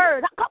his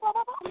word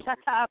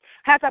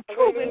has a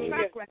proven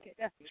track record.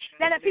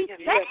 That if he said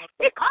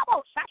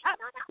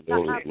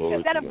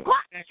that if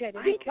God said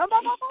it,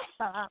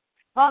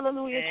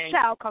 hallelujah, it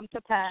shall come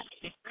to pass.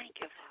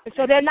 And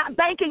so they're not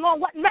banking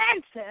on what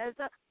man says.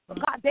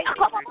 God, they're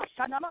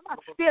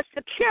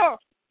secure.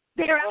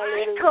 They're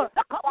anchored.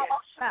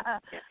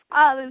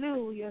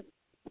 Hallelujah.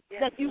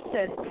 That you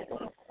said it,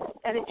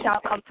 and it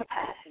shall come to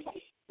pass.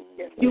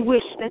 You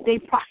wish that they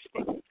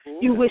prosper.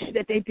 You wish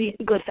that they be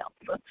in good health.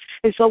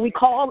 And so we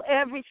call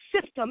every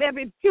system,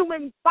 every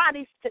human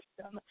body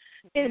system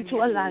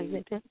into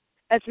alignment.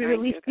 As we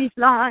release these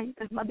lines,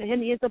 as Mother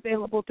Henny is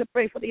available to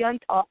pray for the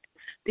untaught,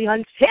 the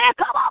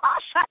unsaved.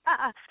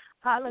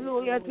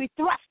 Hallelujah. As we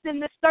thrust in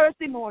this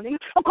Thursday morning,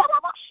 we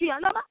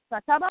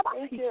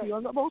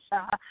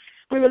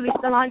release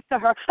the lines to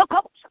her.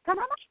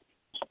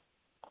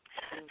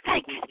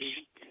 Thank you.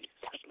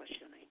 Bless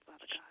your name,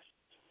 Father God.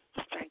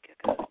 Thank you,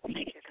 God.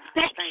 Thank you, God.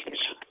 Thank you,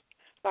 God.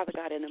 Father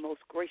God, in the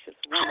most gracious,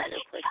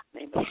 wonderful, precious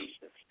name of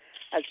Jesus,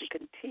 as we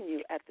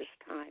continue at this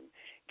time,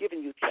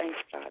 giving you thanks,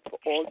 God, for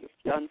all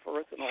you've done for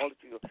us and all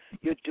that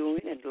you're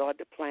doing, and, Lord,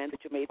 the plan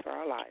that you made for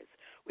our lives.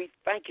 We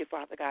thank you,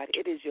 Father God.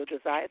 It is your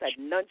desire that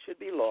none should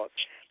be lost,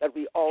 that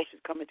we all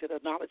should come into the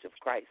knowledge of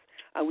Christ.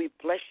 And we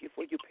bless you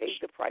for you paid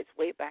the price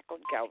way back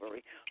on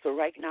Calvary. So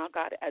right now,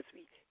 God, as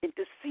we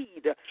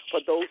intercede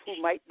for those who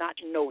might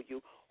not know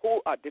you,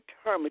 who are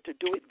determined to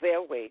do it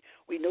their way,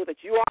 we know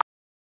that you are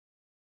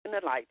in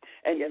the light,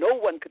 and no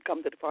one could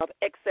come to the Father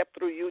except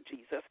through you,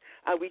 Jesus.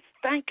 And we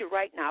thank you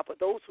right now for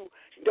those who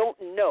don't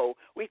know.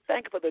 We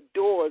thank you for the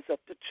doors of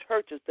the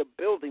churches, the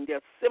building, the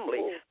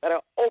assembly that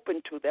are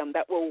open to them,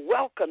 that will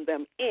welcome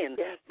them in,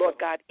 Lord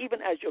God,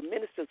 even as your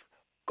ministers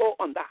go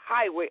on the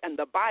highway and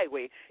the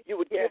byway, you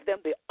would give them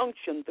the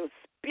unction, the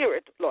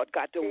spirit, Lord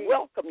God, to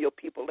welcome your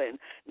people in,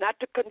 not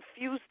to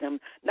confuse them,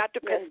 not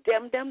to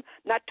condemn them,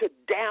 not to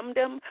damn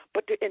them,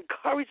 but to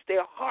encourage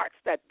their hearts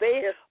that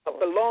they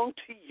belong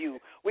to you.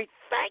 We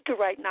thank you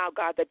right now,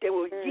 God, that they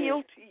will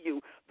yield to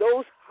you.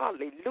 Those,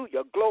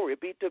 hallelujah, glory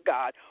be to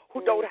God,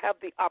 who don't have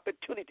the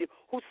opportunity,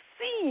 who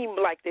seem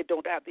like they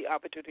don't have the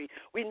opportunity.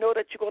 We know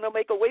that you're going to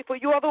make a way, for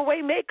you are the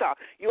way maker.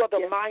 You are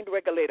the mind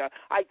regulator.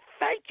 I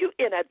thank you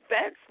in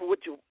advance for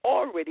what you've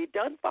already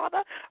done,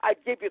 Father. I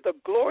give you the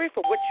glory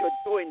for what you're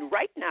doing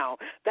right now.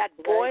 That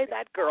boy,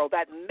 that girl,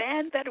 that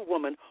man, that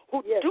woman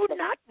who do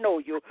not know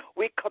you,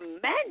 we're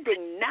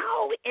commanding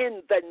now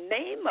in the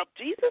name of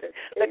Jesus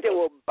that they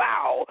will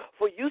bow.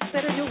 For you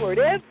said in your word,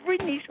 every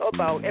knee shall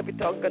bow, every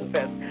tongue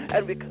confess.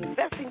 And we're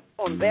confessing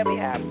on their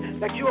behalf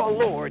that you are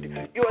Lord,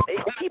 you are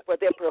their keeper,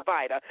 their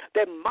provider,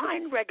 their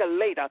mind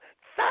regulator.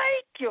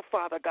 Thank you,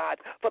 Father God,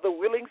 for the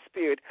willing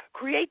spirit.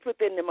 Create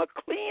within them a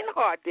clean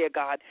heart, dear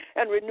God,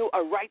 and renew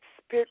a right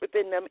spirit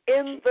within them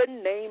in the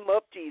name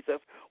of Jesus.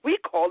 We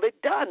call it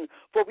done,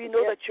 for we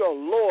know that you're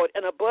Lord,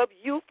 and above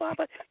you,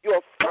 Father,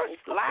 you're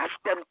first, last,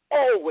 and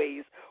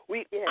always.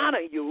 We honor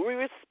you. We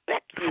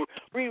respect you.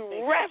 We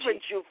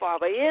reverence you,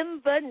 Father,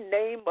 in the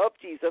name of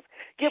Jesus.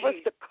 Give us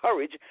the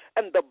courage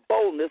and the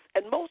boldness,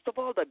 and most of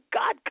all, the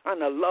God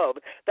kind of love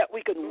that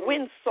we can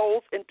win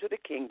souls into the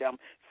kingdom.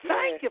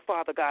 Thank you,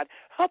 Father God.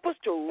 Help us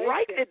to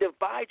rightly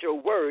divide your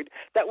word,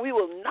 that we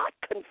will not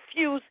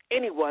confuse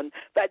anyone,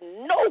 that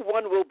no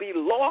one will be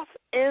lost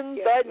in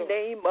the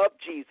name of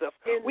Jesus.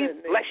 We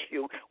bless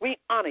you. We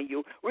honor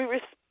you. We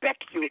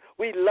respect you.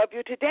 We love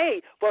you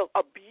today for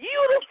a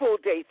beautiful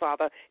day,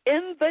 Father.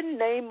 In the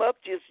name of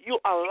Jesus, you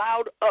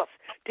allowed us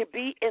to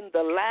be in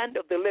the land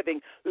of the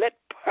living. Let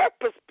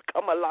purpose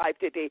come alive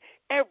today.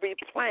 Every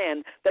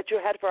plan that you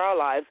had for our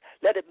lives,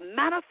 let it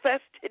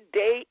manifest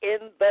today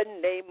in the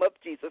name of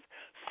Jesus.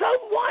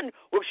 someone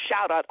will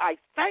shout out, I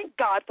thank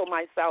God for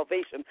my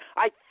salvation.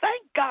 I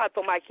thank God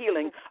for my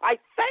healing. I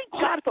thank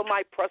God for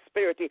my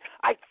prosperity.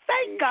 I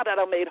thank God that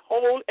I'm made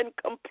whole and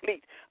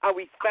complete. And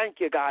we thank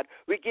you, God.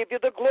 We give you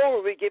the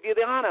glory. We give you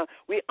the honor.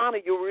 We honor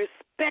you. We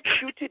respect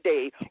you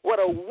today. What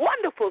a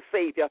wonderful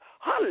Savior.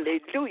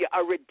 Hallelujah.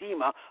 A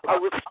redeemer, a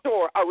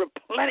restorer, a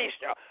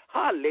replenisher.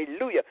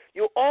 Hallelujah.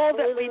 You're all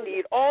that we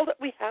need. All that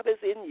we have is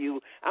in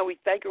you. And we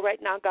thank you right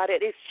now, God,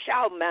 that it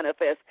shall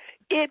manifest.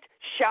 It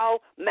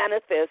shall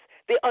manifest.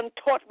 The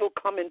untaught will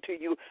come into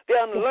you. The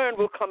unlearned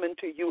will come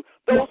into you.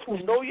 Those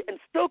who know you and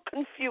still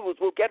confused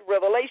will get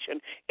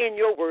revelation in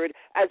your word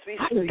as we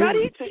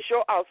study to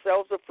show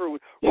ourselves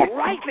approved,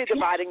 rightly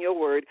dividing your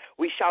word.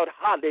 We shout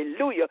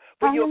hallelujah,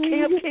 for you're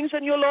King of kings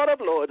and you're Lord of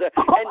lords, and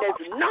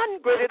there's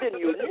none greater than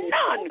you,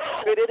 none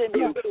greater than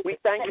you. We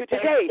thank you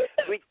today.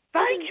 We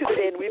thank you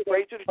today and we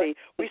praise you today.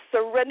 We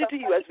surrender to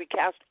you as we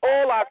cast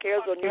all our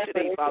cares on you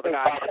today, Father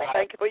God.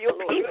 Thank you for your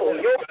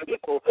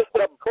people,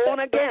 the born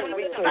again.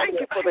 We thank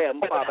you for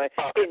them, Father,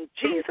 in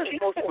Jesus'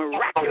 most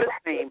miraculous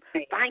name.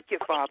 Thank you,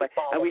 Father.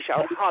 And we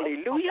shout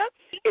hallelujah.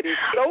 It is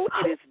so,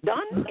 it is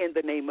done in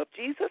the name of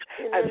Jesus.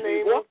 As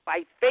we walk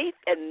by faith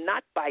and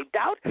not by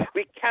doubt,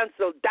 we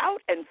cancel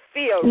doubt and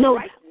fear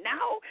right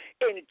now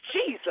in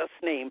Jesus'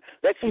 name.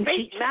 Let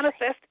faith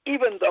manifest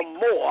even the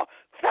more.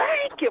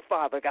 Thank you,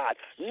 Father God.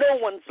 No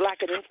one's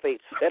lacking in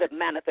faith. Let it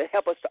manifest.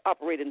 Help us to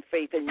operate in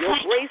faith. And your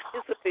grace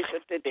is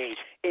sufficient today.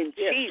 In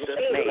Jesus'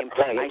 name,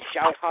 I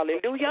shout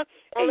hallelujah.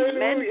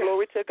 Amen.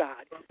 Glory to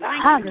God.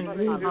 Thank you.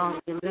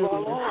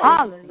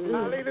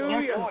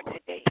 Hallelujah.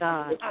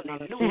 God.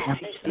 Hallelujah.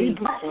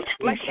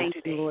 Bless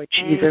you, Lord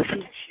Jesus.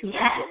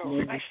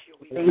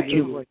 Thank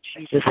you, Lord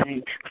Jesus'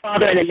 name.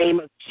 Father, in the name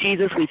of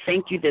Jesus, we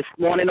thank you this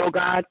morning, oh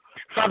God.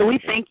 Father, we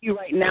thank you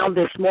right now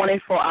this morning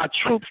for our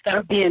troops that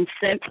are being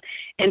sent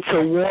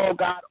into war, oh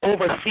God,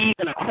 overseas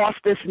and across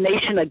this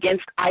nation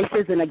against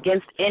ISIS and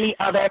against any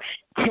other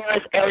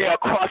terrorist area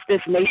across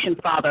this nation,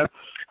 Father.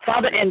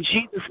 Father, in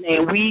Jesus'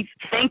 name, we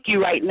thank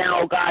you right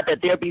now, oh God, that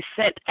they'll be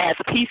sent as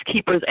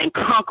peacekeepers and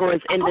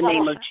conquerors in the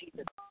name of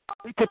Jesus.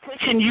 We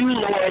petition you,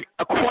 Lord,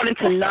 according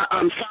to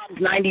Psalms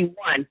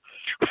 91,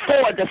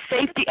 for the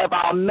safety of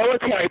our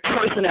military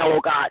personnel,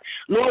 oh God.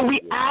 Lord,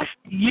 we ask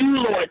you,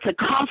 Lord, to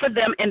comfort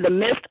them in the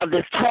midst of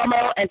this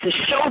turmoil and to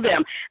show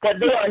them that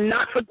they are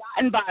not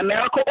forgotten by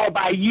America or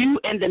by you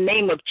in the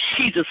name of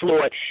Jesus,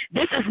 Lord.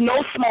 This is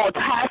no small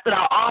task that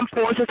our armed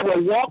forces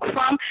will walk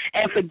from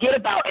and forget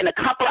about in a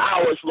couple of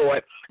hours,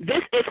 Lord.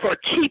 This is for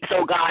keeps,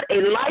 oh God, a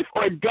life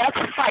or death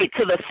fight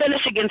to the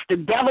finish against the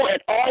devil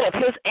and all of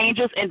his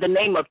angels in the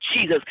name of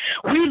Jesus.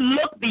 We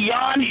look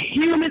beyond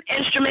human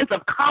instruments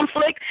of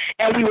conflict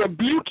and we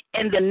rebuke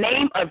in the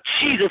name of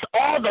Jesus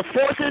all the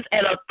forces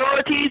and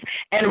authorities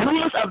and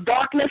rulers of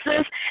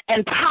darknesses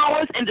and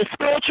powers in the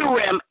spiritual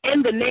realm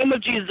in the name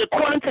of Jesus,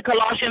 according to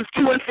Colossians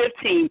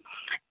 2:15.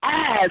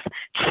 As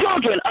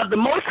children of the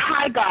Most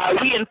High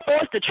God, we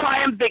enforce the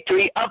triumph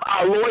victory of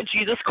our Lord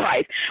Jesus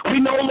Christ. We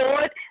know,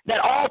 Lord, that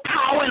all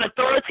power and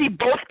authority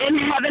both in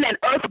heaven and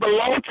earth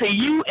belong to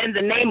you in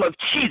the name of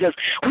Jesus.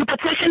 We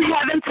petition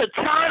heaven to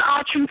turn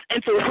our troops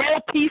into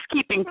real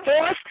peacekeeping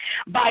force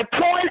by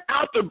pouring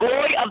out the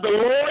glory of the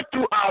Lord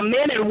through our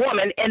men and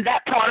women in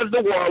that part of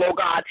the world, oh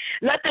God.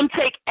 Let them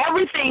take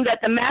everything that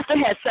the Master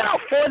has set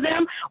out for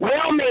them,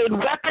 well-made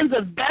weapons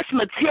of best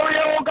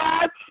material, oh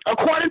God,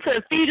 according to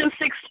Ephesians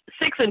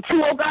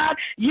 6:2, oh God.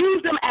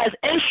 Use them as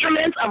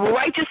instruments of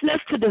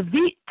righteousness to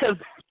defeat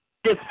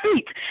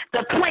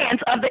the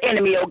plans of the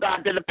enemy, oh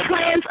God, the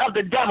plans of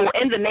the devil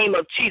in the name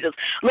of Jesus.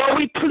 Lord,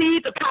 we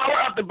plead the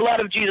power of the blood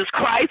of Jesus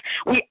Christ.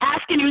 We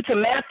asking you to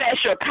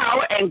manifest your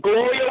power and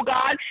glory, oh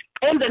God.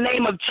 In the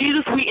name of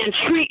Jesus, we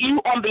entreat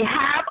you on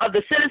behalf of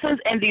the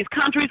citizens in these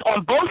countries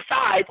on both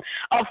sides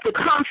of the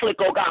conflict,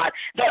 oh God,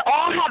 that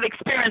all have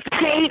experienced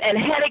pain and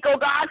headache, oh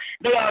God.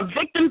 They are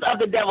victims of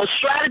the devil's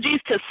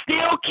strategies to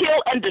steal,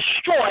 kill, and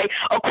destroy,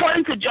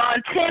 according to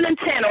John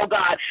 10:10, oh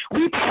God.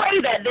 We pray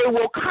that they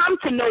will come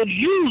to know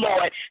you,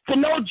 Lord, to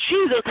know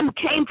Jesus, who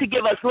came to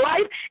give us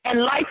life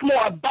and life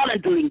more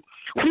abundantly.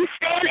 We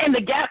stand in the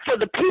gap for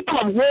the people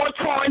of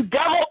war-torn,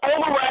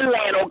 devil-overrun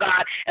land, oh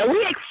God, and we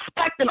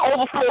expect an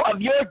overflow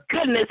of your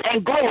goodness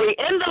and glory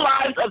in the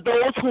lives of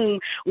those whom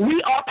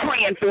we are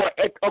praying for,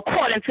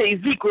 according to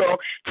Ezekiel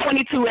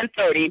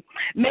 22:30.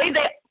 May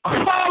they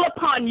call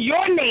upon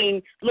your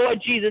name, Lord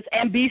Jesus,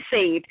 and be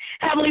saved.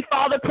 Heavenly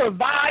Father,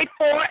 provide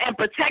for and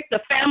protect the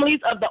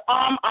families of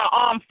our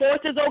armed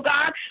forces, oh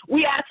God.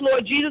 We ask,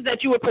 Lord Jesus,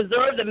 that you would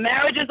preserve the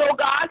marriages, oh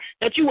God,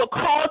 that you would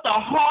cause the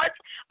hearts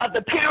of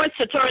the parents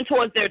to turn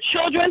towards their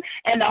children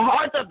and the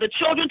hearts of the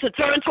children to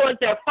turn towards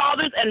their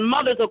fathers and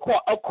mothers,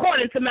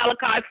 according to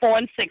Malachi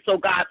 4:6, oh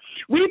God.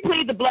 We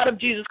plead the blood of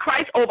Jesus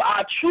Christ over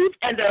our troops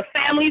and their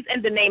families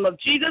in the name of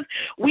Jesus.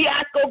 We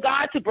ask, oh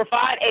God, to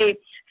provide a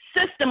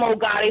system, oh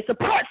God, a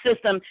support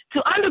system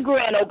to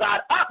undergird, oh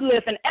God,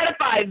 uplift and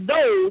edify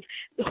those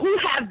who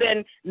have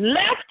been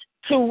left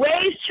to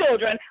raise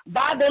children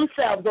by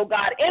themselves, oh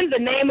God, in the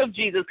name of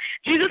Jesus.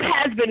 Jesus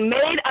has been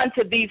made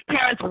unto these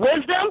parents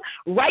wisdom,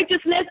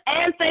 righteousness,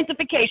 and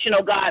sanctification,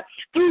 oh God.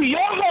 Through your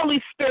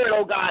Holy Spirit,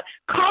 oh God,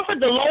 comfort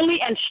the lonely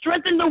and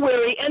strengthen the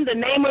weary in the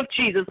name of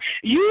Jesus.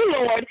 You,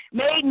 Lord,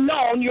 made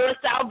known your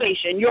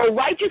salvation. Your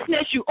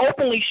righteousness you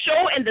openly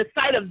show in the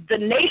sight of the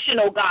nation,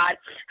 oh God.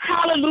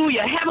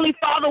 Hallelujah. Heavenly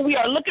Father, we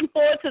are looking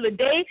forward to the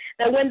day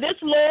that when this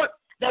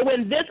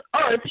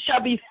earth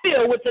shall be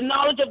filled with the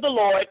knowledge of the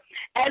Lord,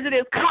 as it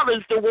is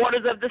covers the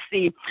waters of the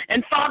sea.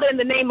 And Father, in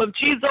the name of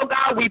Jesus, oh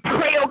God, we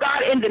pray, oh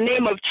God, in the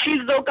name of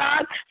Jesus, oh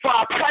God, for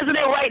our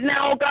president right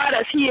now, oh God,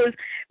 as he is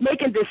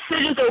making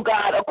decisions, oh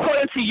God,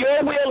 according to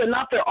your will and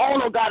not their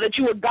own, oh God, that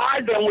you would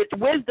guide them with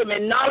wisdom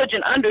and knowledge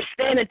and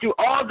understanding through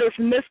all this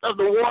midst of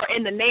the war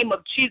in the name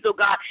of Jesus, oh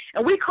God.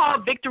 And we call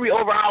victory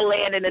over our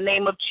land in the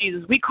name of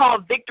Jesus. We call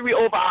victory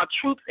over our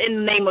troops in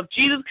the name of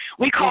Jesus.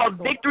 We call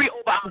victory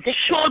over our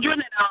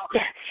children and our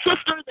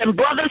sisters and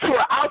brothers who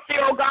are out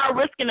there, oh God,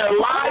 risking their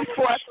lives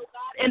for us, oh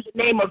God, in the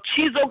name of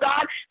Jesus, oh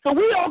God. So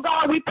we, oh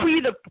God, we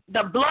plead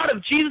the blood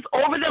of Jesus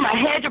over them, a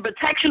hedge of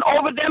protection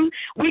over them.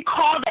 We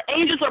call the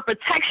angels of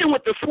protection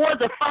with the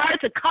swords of fire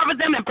to cover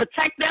them and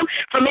protect them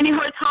from any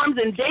hurt, harms,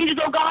 and dangers,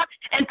 oh God.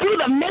 And through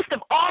the midst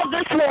of all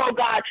this war, oh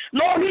God,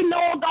 Lord, we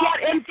know, oh God,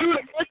 and through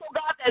the midst, oh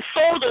God, that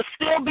souls are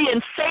still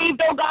being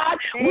saved, oh God.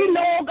 We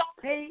know, oh God,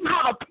 you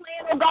have a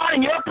plan, oh God,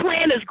 and your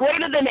plan is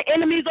greater than the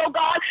enemy's, oh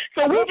God.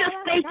 So we just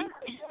thank you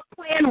for your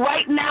plan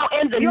right now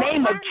in the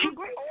name of Jesus,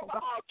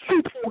 over our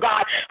troops, oh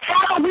God.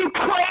 Father, we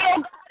pray,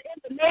 oh God, in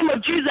the name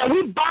of Jesus, and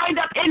we bind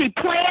up any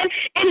plan,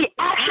 any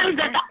actions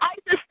that the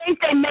ISIS think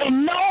they may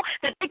know,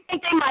 that they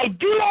think they might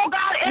do, oh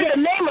God, in the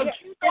name of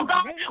Jesus, oh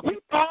God. We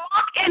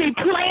block any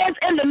plans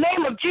in the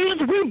name of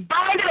Jesus. We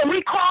bind it and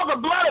we call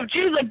the blood of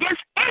Jesus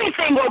against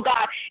anything, oh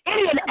God,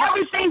 any and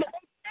everything that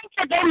they think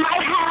that they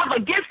might have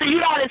against the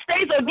United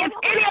States or against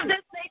any of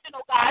this nation,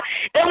 oh God,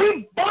 and we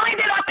bind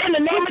it up in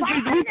the name of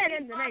Jesus. We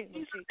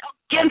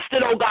against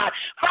it, oh God.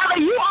 Father,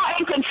 you are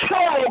in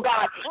control, oh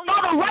God.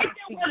 Father, right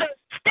there where they're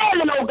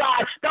standing, oh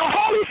God, the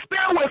Holy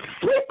Spirit will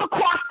sweep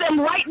across them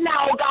right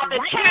now, oh God, to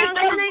change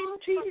their name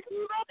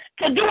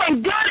to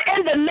doing good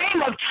in the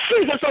name of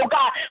Jesus, oh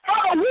God.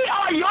 Father, we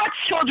are your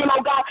children,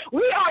 oh God.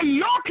 We are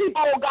your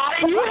people, oh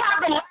God, and you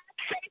have the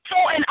so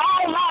in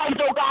our lives,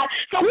 oh God.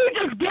 So we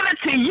just give it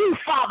to you,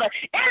 Father.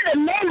 In the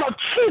name of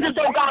Jesus,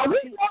 oh God,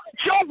 we know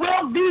that your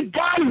will be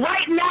done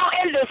right now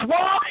in this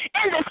world,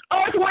 in this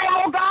earth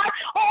realm, oh God.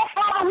 Oh,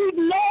 Father, we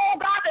know, oh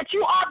God, that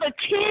you are the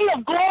King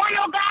of glory,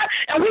 oh God,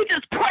 and we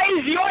just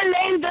praise your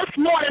name this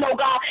morning, oh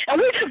God,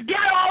 and we just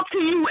give it all to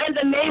you in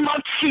the name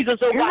of Jesus,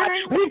 oh God.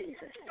 We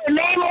your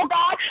name, oh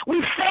God. We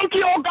thank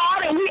you, oh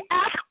God, and we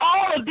ask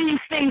all of these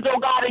things,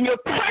 oh God, in your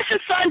precious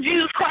Son,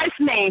 Jesus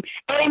Christ's name.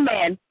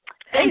 Amen.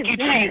 Thank you,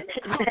 Jesus.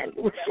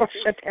 Let's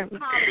worship him.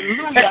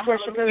 Hallelujah. Let's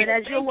worship him. And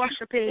as you're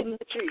worshiping,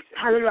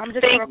 hallelujah, I'm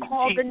just going to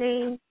call the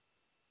name.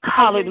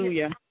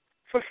 Hallelujah.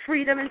 For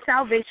freedom and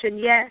salvation.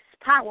 Yes,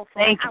 powerful.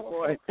 Thank you, powerful.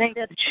 Lord. Thank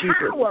you, Jesus.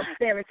 Power,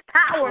 there is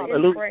power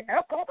in prayer.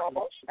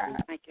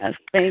 Yes,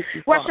 thank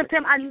you, worship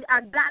him. I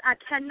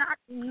cannot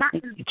not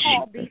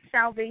call these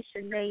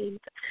salvation names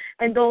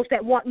and those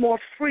that want more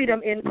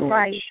freedom in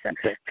Christ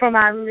from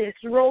our list.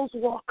 Rose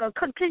Walker,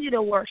 continue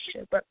to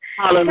worship.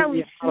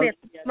 Kelly Smith,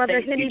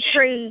 Mother Henny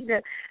prayed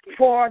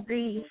for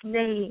these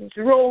names.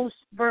 Rose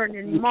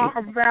Vernon,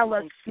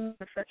 Marvella Smith,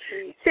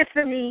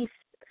 Tiffany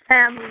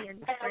family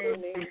and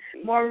friends,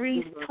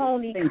 Maurice,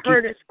 Tony,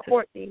 Curtis,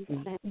 Courtney,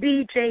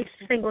 B.J.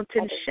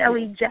 Singleton,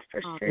 Shelley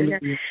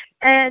Jefferson,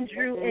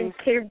 Andrew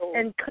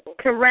and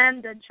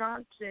Karanda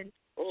Johnson,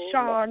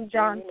 Sean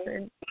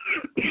Johnson,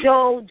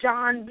 Joe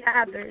John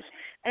Gathers,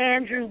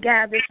 Andrew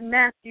Gathers,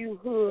 Matthew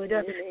Hood.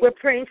 We're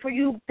praying for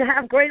you to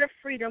have greater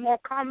freedom or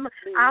come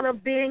out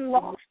of being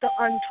lost or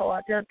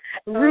untaught.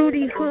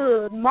 Rudy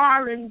Hood,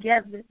 Marlon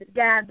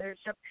Gathers,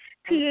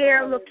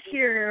 Pierre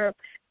LeCure,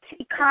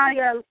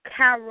 Tikaya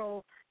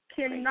Carol,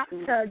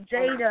 Kenata,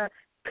 Jada,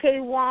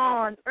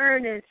 Kwan,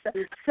 Ernest,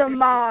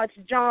 Samaj,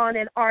 John,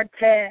 and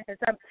Artez.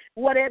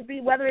 Whether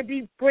it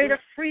be greater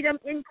freedom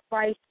in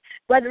Christ,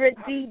 whether it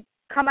be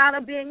come out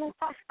of being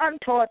lost,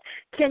 untaught,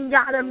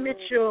 Kenyatta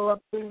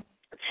Mitchell,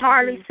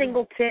 Charlie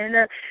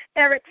Singleton,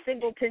 Eric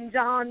Singleton,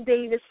 John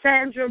Davis,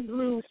 Sandra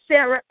Blue,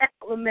 Sarah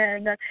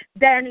Eckelman,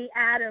 Danny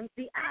Adams,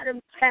 the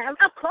Adams family,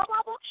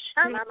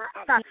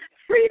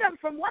 freedom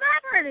from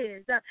whatever it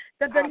is,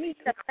 the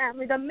Benita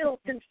family, the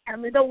Milton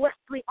family, the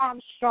Wesley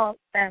Armstrong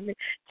family,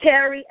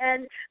 Terry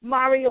and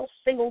Mario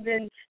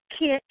Singleton,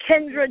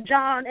 Kendra,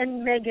 John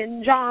and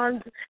Megan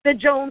Johns, the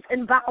Jones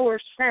and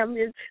Bowers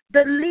families,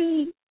 the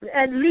Lee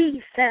and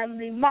Lee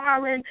family,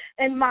 Marlon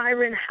and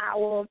Myron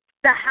Howell,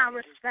 the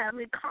Harris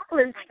family,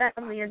 Collins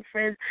family and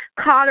friends,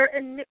 Carter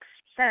and Nick's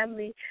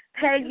family,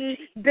 Peggy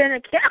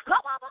Bennick,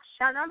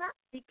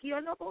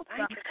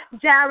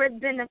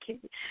 Jared Bennick,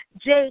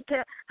 Jake,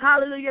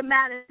 hallelujah,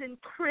 Madison,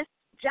 Chris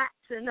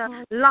Jackson,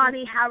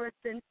 Lonnie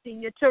Harrison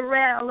Sr.,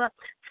 Terrell,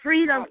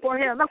 freedom for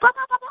him.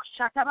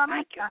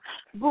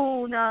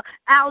 Boone,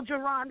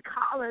 Algeron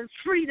Collins,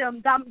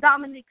 freedom.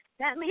 Dominic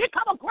Stanley, here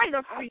come a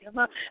greater freedom.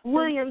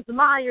 Williams,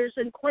 Myers,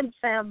 and Quinn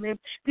family.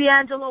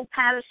 D'Angelo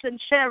Patterson,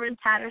 Sharon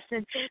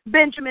Patterson,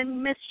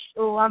 Benjamin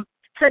Mitchell,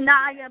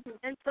 Sanaya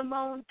and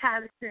Simone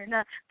Patterson,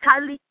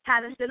 Tyleek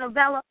Patterson,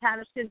 Avella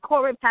Patterson,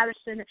 Corey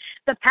Patterson,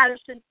 the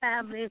Patterson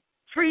family.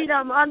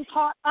 Freedom,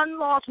 untaught,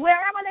 unlost,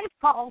 wherever they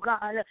fall,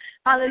 God.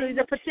 Hallelujah.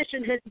 The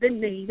petition has been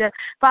made.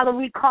 Father,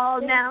 we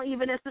call now,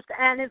 even as Sister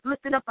Ann is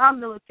lifting up our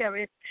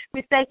military.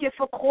 We thank you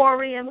for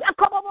Corey, and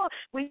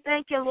we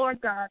thank you,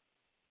 Lord God.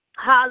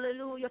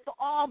 Hallelujah. For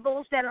all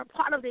those that are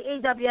part of the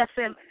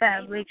AWFM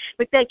family.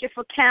 We thank you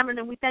for Cameron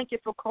and we thank you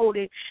for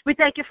Cody. We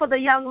thank you for the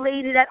young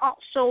lady that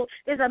also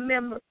is a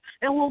member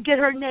and we'll get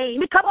her name.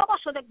 We come over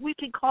so that we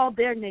can call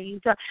their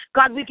names.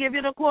 God, we give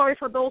you the glory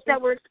for those that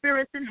were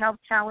experiencing health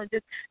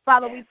challenges.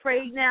 Father, we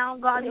pray now,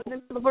 God,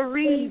 even for the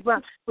bereaved.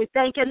 We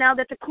thank you now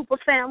that the Cooper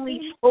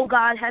family, oh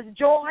God, has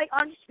joy,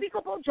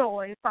 unspeakable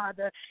joy,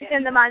 Father,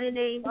 in the mighty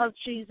name of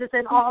Jesus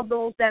and all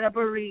those that are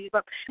bereaved.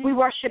 We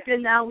worship you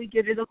now. We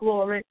give you the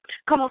glory.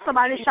 Come on,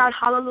 somebody shout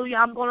hallelujah.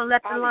 I'm going to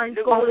let the lines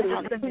go in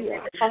just a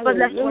minute. But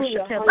let's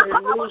worship him.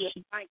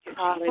 Thank you.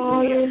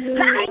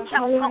 Hallelujah.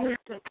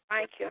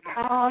 Thank you.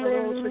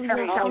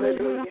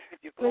 Hallelujah.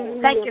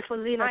 Thank you for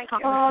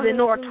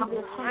Lenore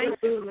Thomas.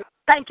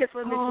 Thank you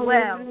for Miss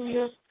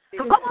Wells.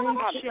 Restore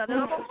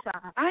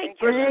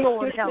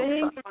health.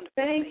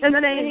 In the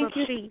name of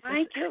Jesus.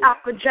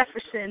 Alfred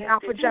Jefferson,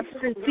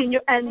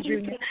 Senior and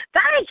Junior.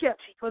 Thank you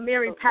for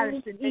Mary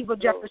Patterson, Eva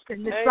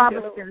Jefferson, Miss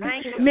Robinson,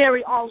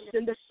 Mary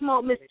Alston, the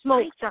small Miss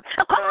Smokes.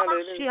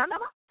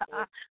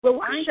 We're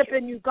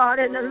worshiping you, God,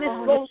 and the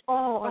list goes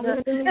on.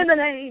 In the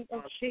name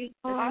of Jesus.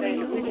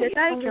 We say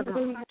thank you,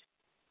 God.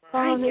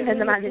 In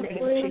the mighty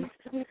name of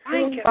Jesus.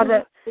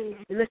 Father,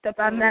 we lift up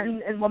our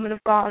men and women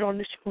of God on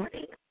this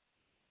morning.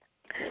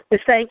 We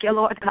thank you,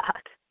 Lord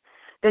God,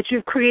 that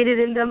you've created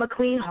in them a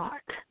clean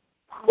heart.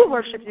 We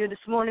worship you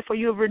this morning for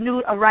you have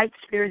renewed a right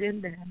spirit in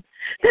them.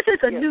 This is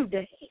a new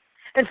day.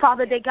 And,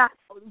 Father, they got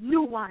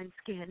new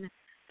wineskin.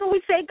 So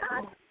we say,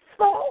 God,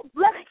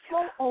 let it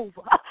flow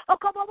over.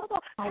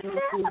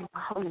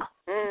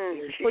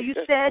 For you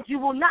said you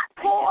will not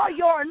pour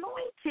your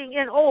anointing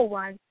in old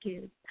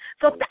wineskins.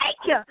 So thank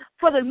you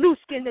for the new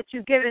skin that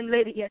you've given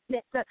Lady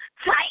Yesnet.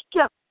 Thank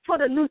you for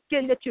the new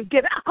skin that you've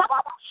given,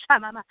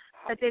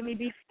 that they may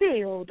be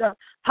filled,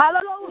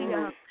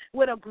 hallelujah,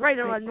 with a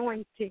greater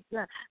anointing,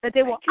 that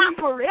they will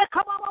operate,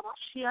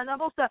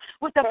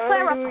 with the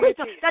prayer of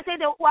preacher, that they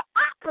will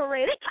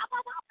operate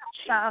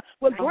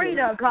with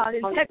greater, God,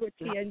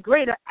 integrity and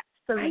greater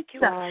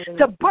excellence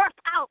to birth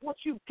out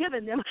what you've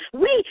given them.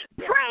 We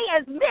pray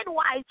as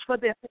midwives for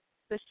them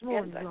this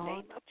morning,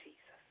 Lord.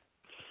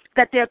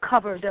 That they're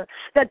covered,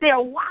 that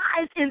they're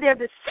wise in their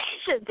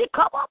decisions.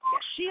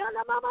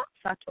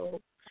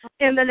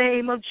 In the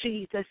name of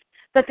Jesus,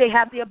 that they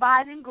have the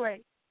abiding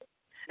grace.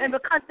 And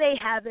because they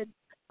have it,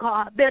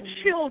 God, their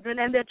children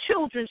and their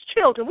children's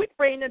children, we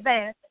pray in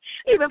advance,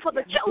 even for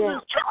the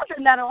children's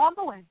children that are on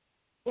the way.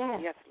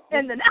 Yes,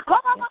 and that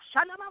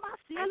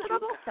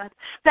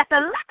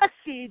the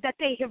legacy that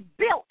they have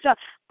built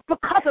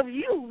because of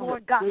you,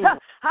 Lord God,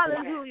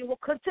 hallelujah, will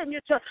continue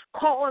to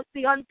cause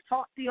the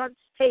untaught, the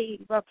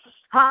unsaved,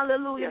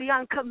 hallelujah, the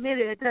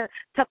uncommitted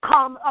to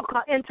come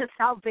into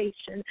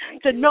salvation,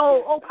 to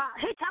know, oh God,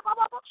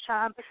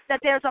 that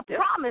there's a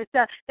promise,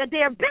 that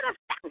they are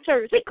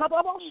benefactors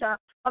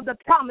of the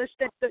promise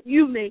that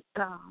you make,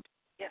 God.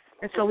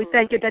 And so we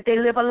thank you that they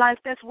live a life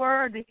that's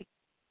worthy,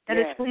 that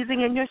is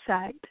pleasing in your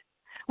sight.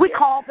 We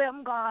call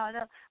them,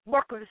 God,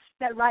 workers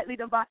that rightly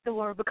divide the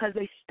word because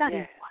they study the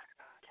word.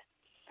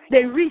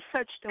 They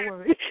research the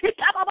word.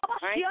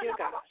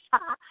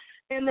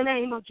 In the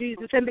name of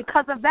Jesus. And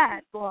because of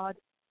that, God,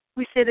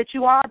 we say that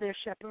you are their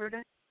shepherd.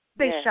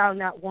 They shall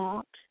not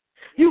want.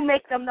 You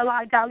make them to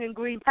lie down in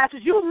green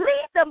pastures. You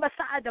lead them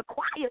beside the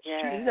quiet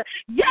streams.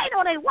 Yea,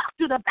 though they walk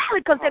through the valley,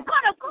 because they're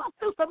going to go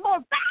through some more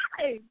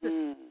valleys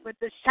with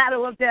the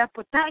shadow of death.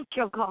 But thank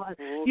you, God.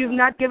 You've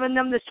not given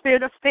them the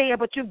spirit of fear,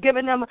 but you've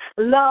given them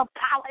love,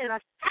 power, and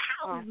a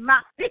sound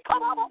mouth.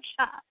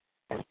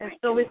 And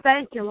so we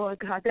thank you, Lord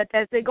God, that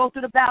as they go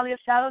through the valley of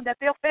shadow, that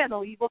they'll fear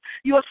no evil.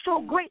 You are so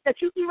great that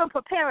you even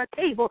prepare a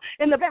table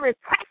in the very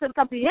presence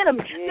of the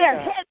enemy. Their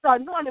heads are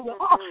anointed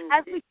with oil.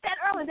 As we said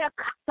earlier, their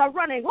cups are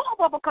running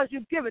over because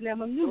you've given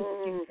them a new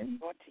season.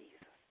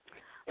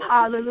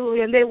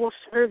 Hallelujah. And they will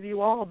serve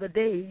you all the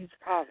days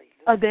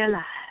of their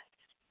lives.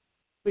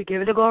 We give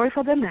you the glory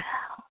for them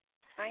now.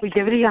 We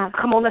give you the honor.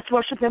 Come on, let's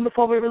worship them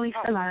before we release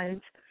the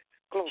lines.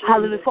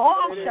 Hallelujah. For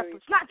all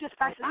shepherds, not just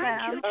Pastor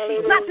Sam,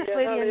 not just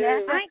Lady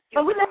Annette,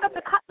 but we lift up the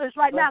cutlers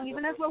right now,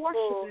 even as we're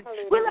worshiping.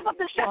 We lift up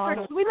the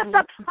shepherds. We lift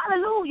up,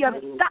 hallelujah,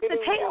 Dr.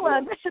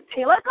 Taylor and Bishop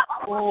Taylor.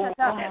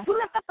 We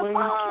lift up the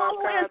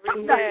Father and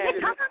Thunder.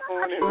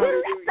 We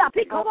lift up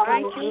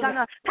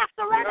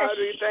Pastor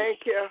Reddish.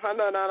 Thank you.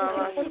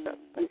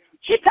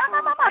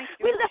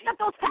 We lift up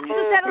those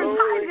pastors that are in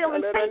Pineville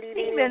and St.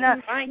 Stephen.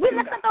 We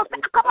lift up those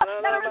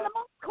pastors that are in the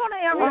most corner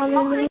area.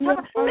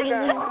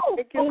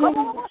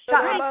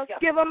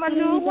 Give them a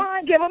new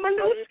wine. Give them a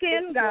new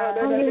skin, God.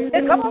 In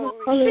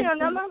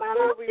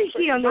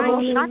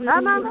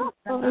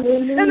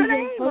the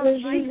name of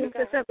Jesus,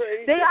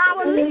 they are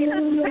our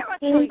leaders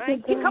spiritually.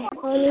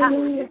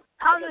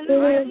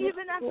 Hallelujah.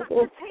 Even as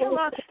Dr.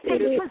 Taylor takes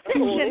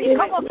position, he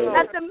comes up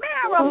as the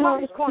mayor of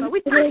Mom's Corner.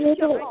 We thank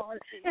you, Lord.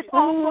 It's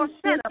all for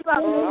sin to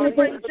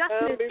bring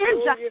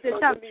injustice,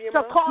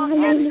 to cause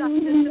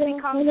injustice to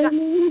become justice.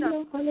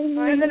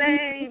 In the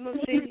name of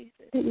Jesus.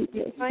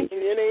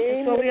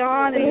 So we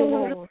honor you,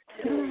 Lord.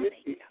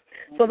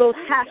 For those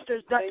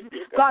pastors,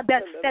 God,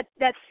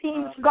 that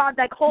seems, God,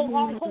 that all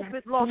hope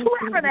is lost.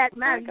 Whoever that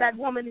man, that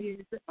woman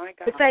is,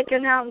 we thank you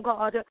now,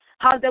 God,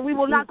 how that we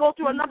will not go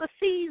through another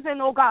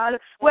season, oh God,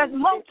 where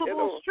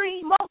multiple,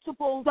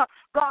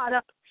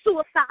 God,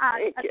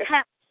 suicide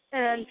attempts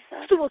and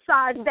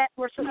suicides that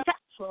were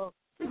successful.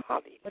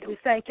 But we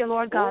thank you,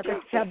 Lord God,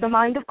 that you have the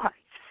mind of Christ.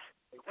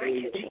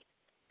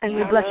 And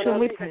we bless you and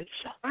we praise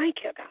you.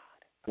 Thank you,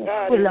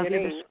 God. We love you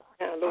this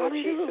Lord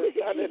Jesus.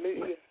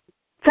 Hallelujah.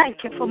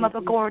 Thank you for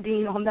Mother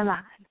Gordine on the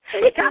line.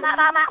 Thank you.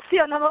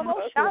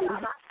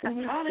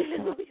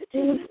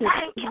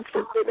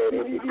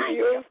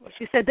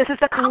 She said, this is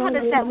the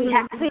confidence that we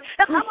have. Thank you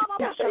that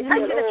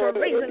you're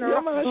raising her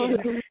up.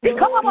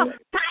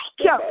 Thank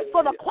you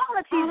for the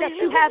qualities that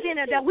you have in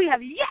her that we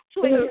have yet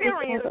to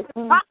experience.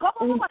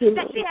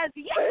 That she has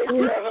yet to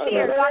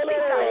hear. God,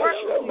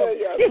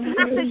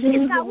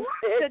 she's got work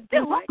to do.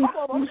 She's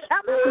got work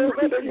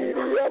to do.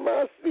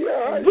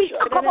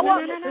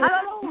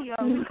 Hallelujah.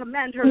 We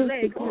command her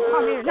legs to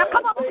come in. Now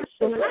come on.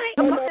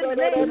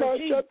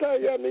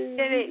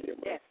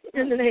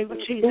 In the name of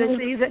Jesus,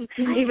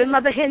 even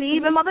Mother Henny,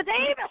 even Mother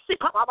Davis.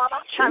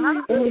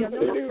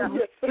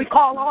 We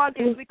call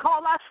organs, we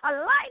call our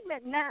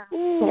alignment now.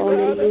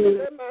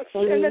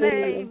 In the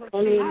name of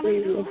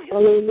Jesus.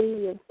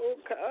 Hallelujah.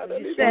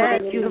 You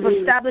said you have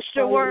established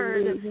your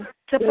word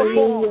to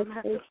perform.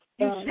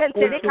 You sent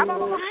it.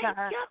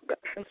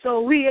 And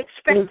so we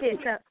expect it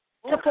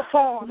to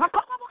perform.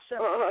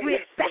 We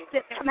expect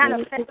it to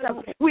manifest.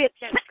 We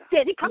expect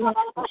it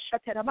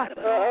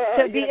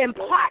to be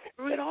imparted.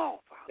 Through it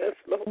all, Father.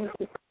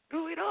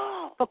 Through it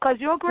all. Because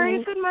your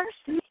grace and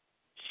mercy.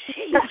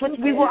 That's what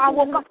I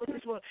woke up with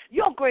this word.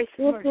 Your grace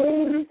and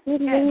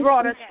mercy has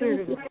brought us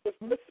through.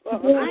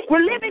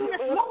 We're living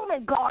this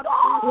moment, God,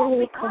 all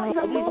because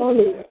of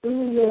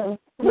you.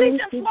 We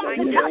just want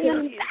to tell you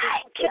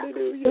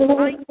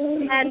thank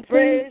you and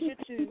praise you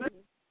too.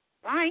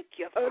 Thank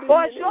you.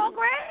 For it's your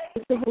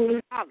grace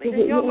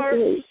and your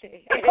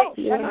mercy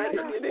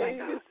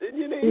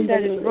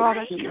that has brought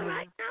us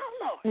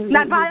through.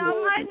 Not by our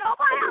might, nor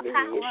by our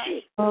power,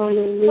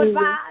 but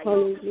by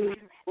your spirit.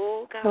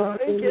 Oh, God.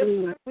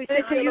 We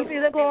say to you be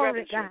the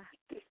glory, God.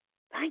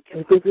 Thank you.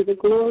 We give you the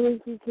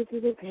glory. We give you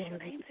the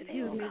glory.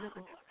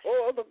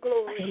 All the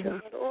glory,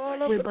 God.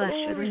 We bless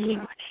you this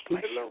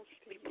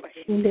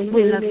morning.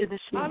 We love you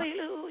this morning.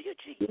 Hallelujah,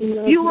 Jesus.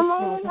 You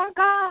alone are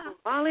God.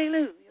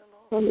 Hallelujah.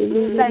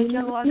 Hallelujah. Thank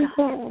you, Lord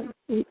God,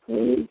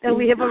 that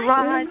we have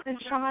arise and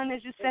shine,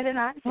 as you said in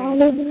Isaiah.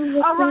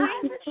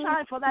 Arise and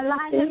shine, for thy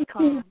light has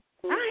come,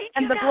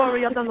 and the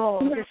glory of the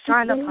Lord is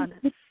shine upon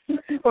us.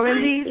 For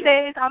in these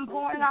days I'm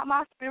pouring out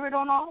my spirit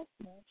on all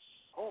flesh.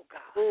 Oh,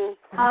 God.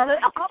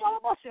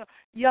 Hallelujah.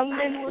 Young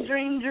men will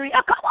dream.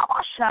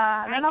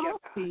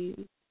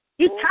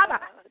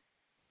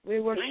 We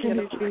worship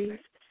you, Jesus.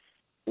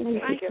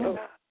 Thank you, God.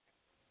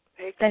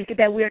 Thank you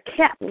that we're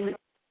kept.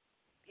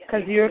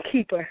 Because you're a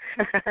keeper.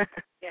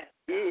 Yes.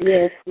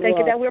 Thank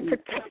you that we're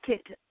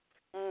protected.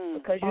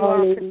 Because you are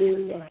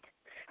protected.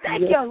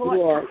 Thank you,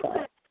 Lord,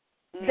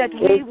 that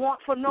we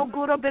want for no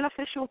good or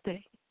beneficial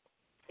thing.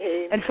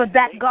 And for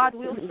that, God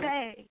will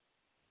say,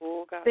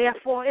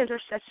 therefore,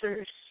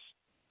 intercessors,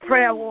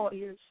 prayer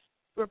warriors,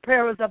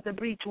 repairers of the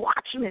breach,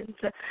 watchmen,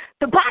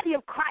 the body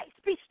of Christ,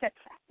 be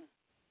steadfast.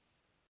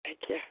 Thank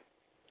you.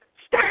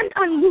 Stand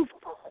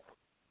unmovable.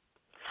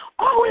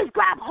 Always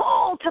grab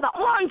hold to the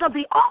arms of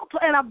the altar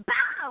and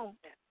abound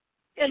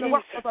in the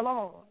work of the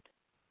Lord.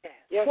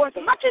 Yes. For as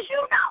much as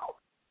you know.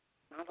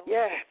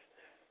 Yes.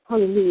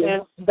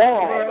 Hallelujah.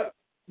 That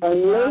a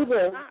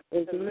labor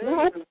is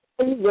not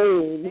in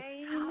vain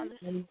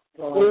in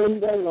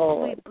the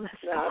Lord.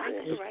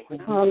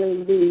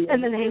 Hallelujah.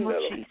 In the name of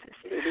Jesus.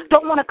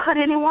 Don't want to cut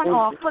anyone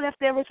off, but if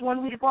there is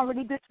one, we've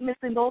already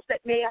dismissed, and those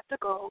that may have to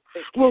go,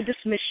 we'll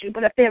dismiss you.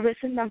 But if there is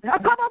another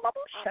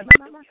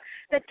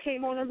that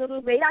came on a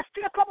little late, I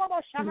still come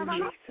on.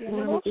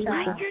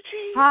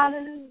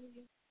 Hallelujah.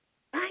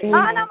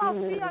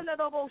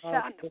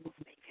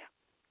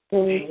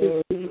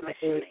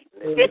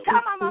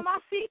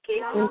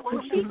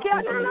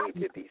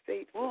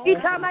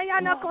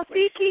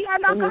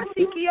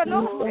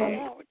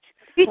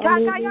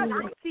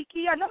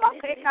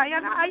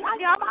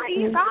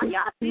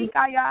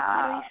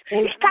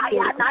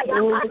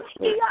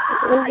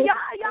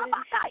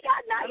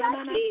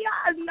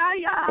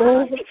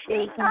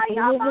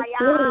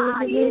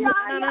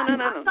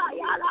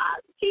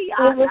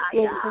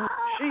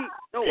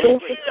 No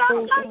Yes, way.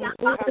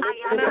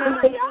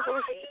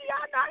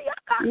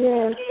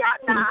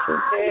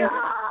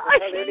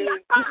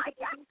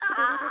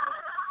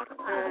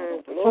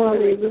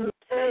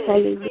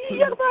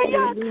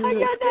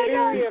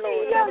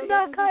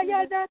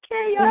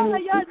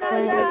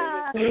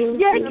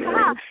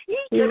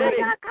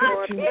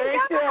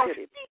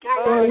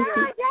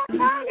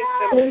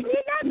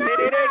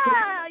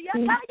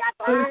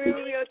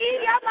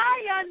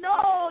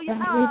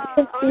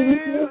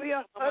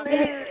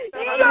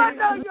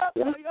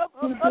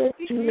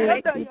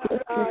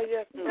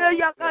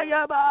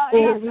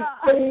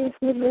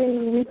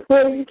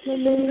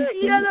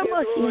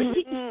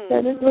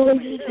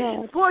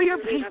 Hallelujah. For your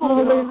people,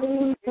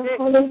 hallelujah,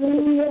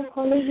 hallelujah.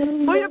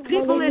 For your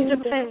people in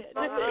Japan,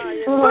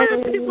 for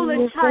your people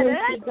in China,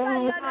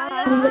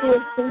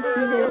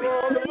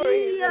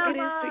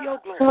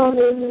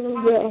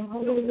 Hallelujah,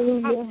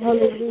 hallelujah,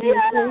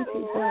 hallelujah.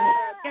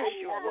 Yes,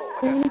 you are,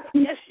 Lord.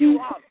 Yes, you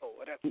are,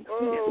 Lord.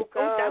 Oh,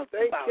 God,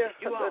 thank you.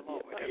 You are,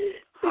 Lord.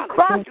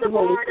 Cross the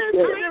borders to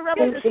the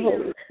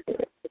revolution.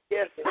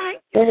 Yes,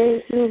 thank you, Holy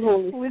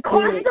Spirit. We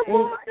cross the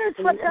borders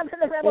for them to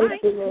the revolution.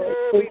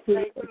 Thank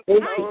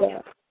you,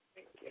 God.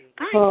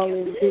 Hallelujah.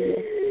 Hallelujah.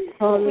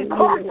 We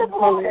cross the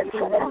borders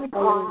for them.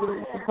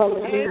 Hallelujah.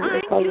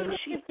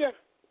 Hallelujah.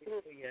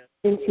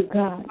 Thank you,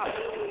 God.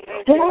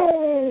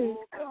 Hey.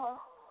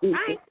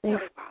 Jesus,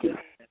 thank you.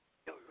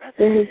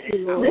 Thank you,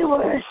 Lord. We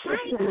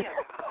worship you.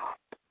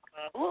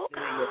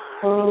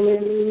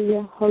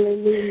 Hallelujah.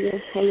 Hallelujah.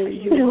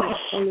 Hallelujah.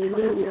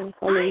 Hallelujah.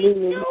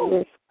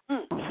 Hallelujah.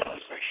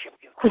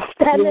 We're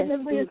standing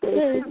and we're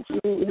standing.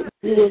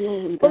 You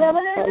alone, God.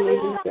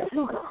 Hallelujah.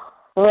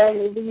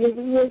 Hallelujah.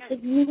 We worship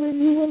you and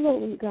you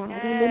alone, God. In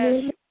the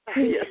name of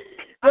Jesus.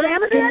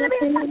 Whatever the enemy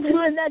is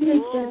doing that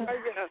nation.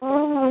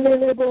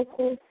 Hallelujah.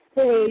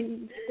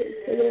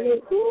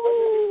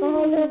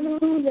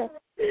 Hallelujah.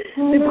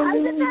 We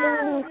bind it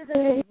down.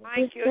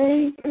 Thank you.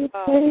 Thank you.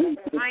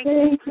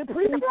 We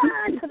plead the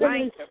blood for the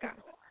nation.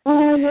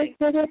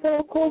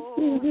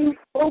 We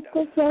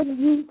focus on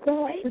you,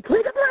 God. We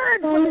plead the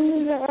blood.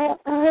 Hallelujah. Our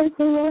eyes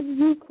are on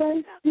you,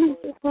 Christ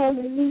Jesus.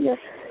 Hallelujah.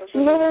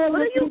 Lord, For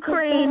the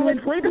Ukraine, we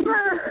plead the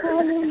blood.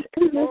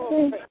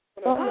 Hallelujah.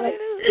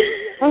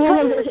 For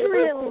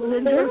Israel, we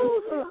plead the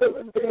blood.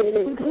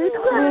 We plead the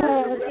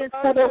blood.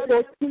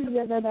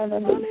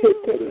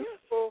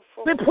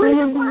 We plead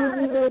the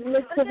blood.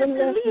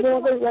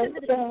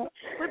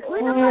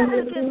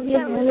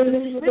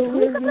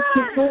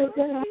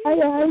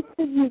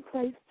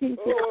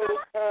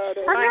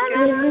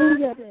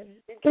 Hallelujah.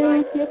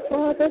 Thank you,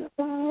 Father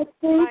God.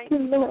 Thank you,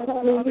 Lord.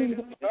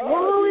 Hallelujah.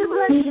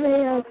 We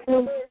lay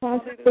ourselves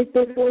prostrate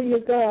before you,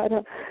 God.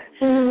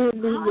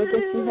 Hallelujah.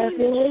 That you have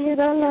your way in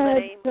our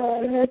lives,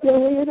 God. Have your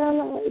way in our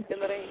lives.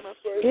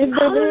 In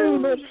the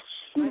name of Jesus.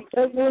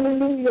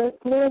 Hallelujah.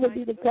 Glory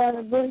be to God.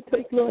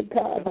 Anointed, Lord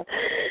God.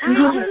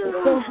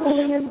 The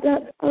holy and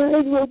God's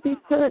eyes will be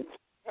turned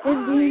in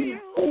these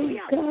things,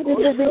 God, in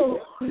the name of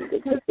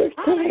Jesus. At this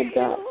time,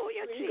 God.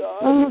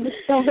 Oh,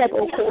 so have a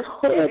whole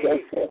head of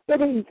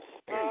it.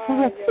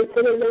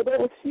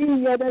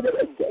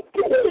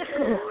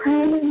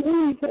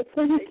 Hallelujah.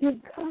 Thank you,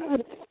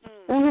 God.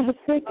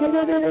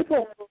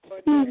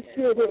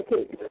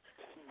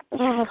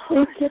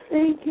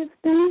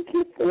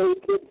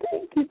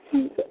 Thank you,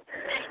 Jesus.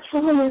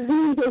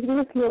 Hallelujah,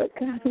 yes, Lord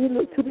God. We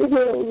look to the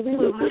hills. We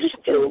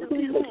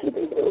look to the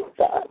hills,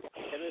 God.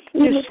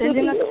 You're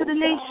sending us to the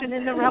nation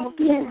in the realm of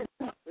the spirit.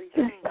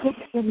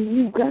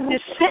 You're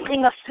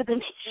sending us to the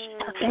nation.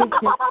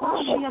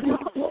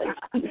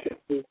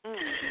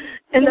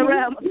 In the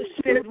realm of the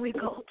spirit, we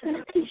go to the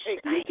nation.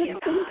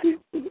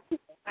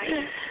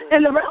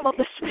 In the realm of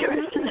the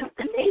spirit, to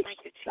the nation.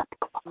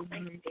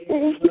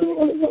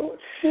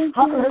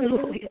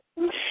 Hallelujah.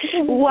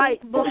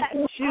 White, black,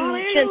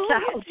 Jew,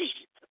 Gentiles.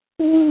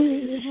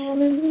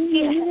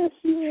 Yes.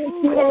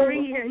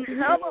 Korean,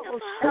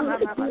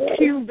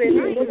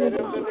 Cuban,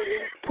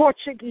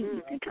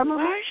 Portuguese. Come on.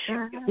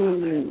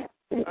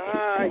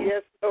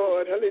 yes,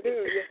 Lord.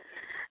 Hallelujah.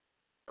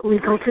 We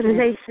go to the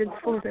nations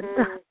for them.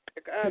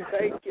 God,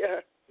 thank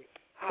you.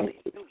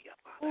 Hallelujah.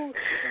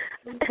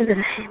 In the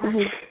name of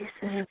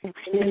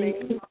Jesus.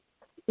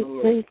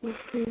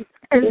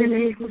 In the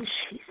name of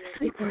Jesus,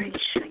 we praise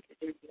you.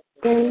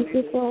 Thank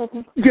you,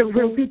 Father. Your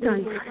will be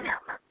done for them.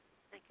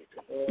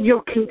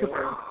 Your kingdom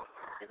come.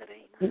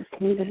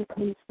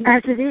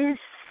 As it is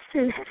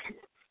in heaven.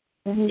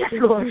 Yes,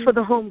 Lord, for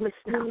the homeless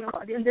now,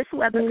 God, in this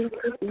weather.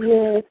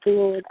 Yes,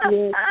 Lord.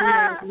 Yes.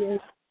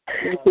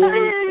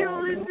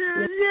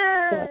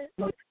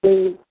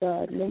 Praise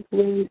God. Make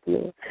ways,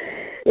 Lord.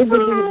 You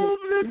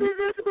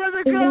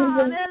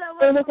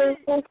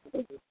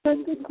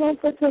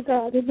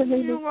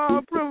are a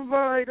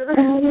provider.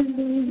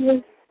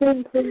 Hallelujah.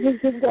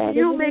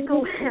 You make a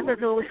way where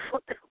there is for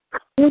them.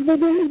 In the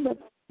name of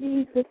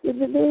Jesus. In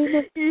the name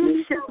of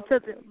you shelter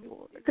them,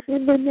 Lord.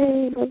 In the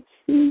name of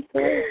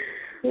Jesus.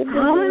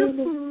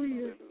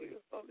 Hallelujah.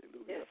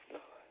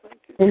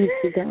 Thank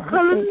you, God.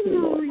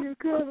 Hallelujah,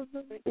 God.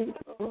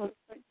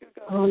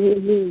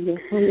 Hallelujah.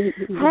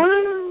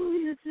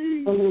 Hallelujah,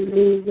 Jesus.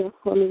 Hallelujah.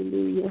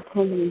 Hallelujah.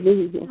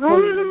 Hallelujah.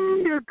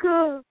 Hallelujah,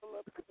 God.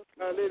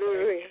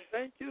 Hallelujah.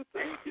 Thank you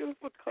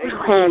for coming.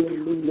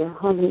 Hallelujah.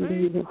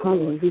 Hallelujah.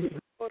 Hallelujah.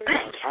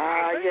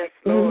 Yes,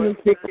 Lord.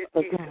 Thank you,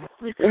 Father God.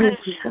 Thank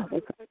you,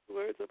 Father God.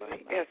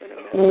 Yes,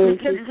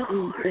 Thank you,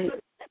 Jesus.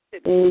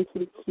 Thank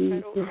you,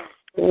 Jesus.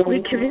 We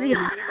give you the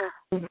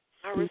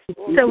honor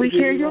that we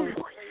hear your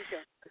voice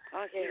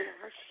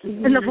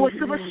and the voice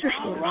of a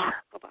stranger.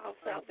 Of our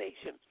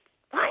salvation.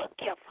 Thank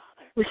you,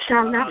 Father. We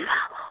shall not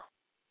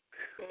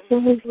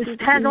follow. We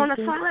stand on a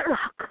solid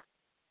rock.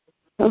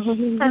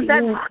 And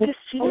that rock is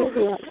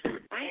Jesus.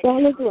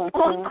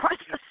 On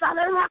Christ, the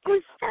solid rock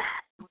we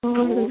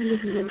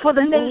stand. For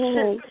the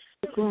nations.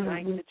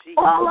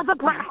 All of the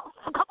ground.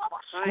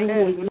 I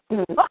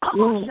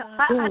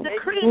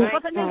decree for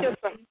the nations.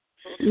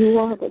 You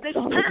are the They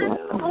solid stand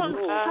rock. on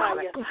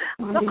solid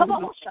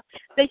rock.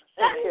 They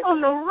stand on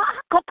the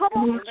rock.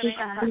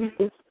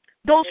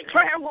 Those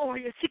prayer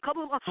warriors,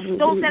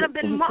 those that have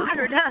been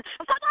martyred,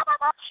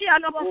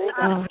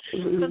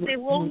 because they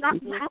will not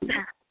bow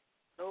down.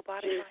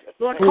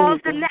 Lord, cause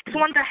the next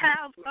one to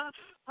have a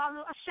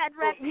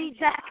Shadrach,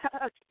 Meshach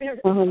spirit.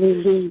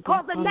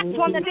 Cause the next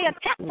one to be a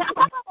Tech. Let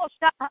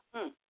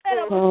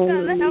our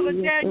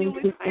Daniel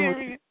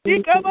experience.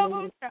 In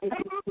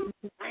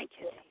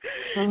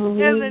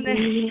the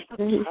name of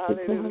Jesus.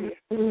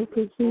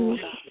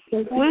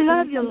 We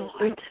love you,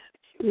 Lord.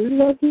 We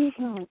love you,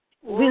 God.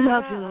 We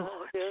love you, Lord.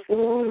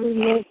 Oh, we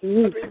love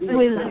you.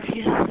 We love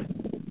you.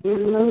 We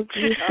love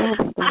you,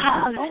 Father.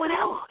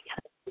 Hallelujah.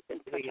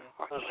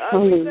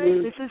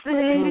 Hallelujah. This is the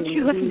day that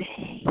you have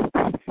made.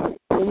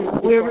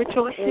 We're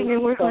rejoicing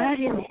and we're glad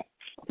in it.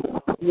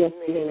 Yes,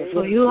 Lord.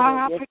 For you are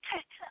our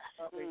protector.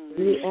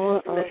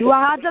 You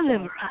are our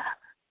deliverer.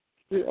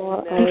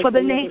 And for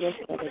the nation,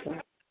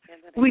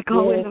 we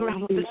go in the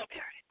realm of the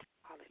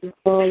Spirit.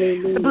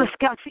 Hallelujah. The bless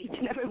God for each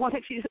and every one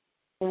of you.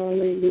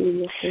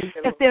 Hallelujah.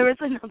 If there is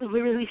another,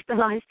 we release the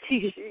lives to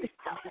you.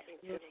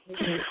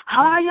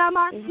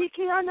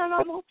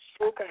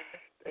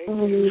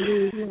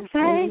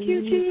 Thank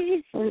you,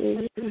 Jesus.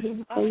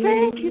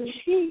 Thank you,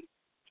 Jesus.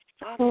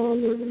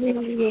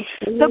 Hallelujah.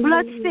 The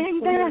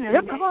bloodstained banner,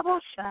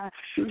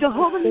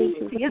 Jehovah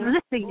Nissi is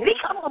lifting it.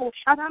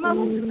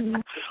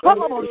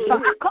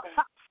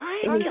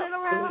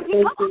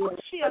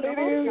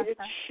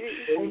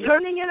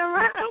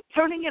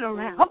 Turning it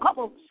around.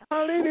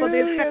 For the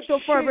effectual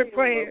fervent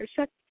prayers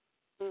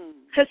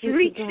has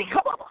reached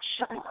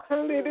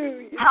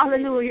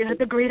hallelujah,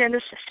 the great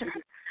intercessor.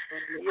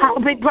 Our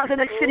big brother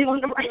that's sitting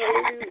on the right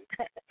hand,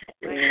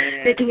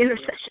 making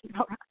intercession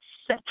for us.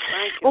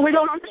 When we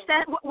don't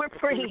understand what we're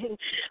praying,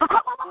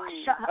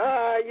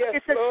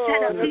 it's a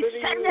setup. He's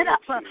setting it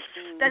up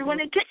that when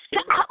it gets to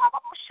the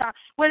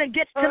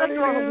throne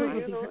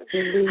room,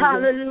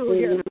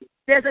 hallelujah,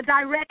 there's a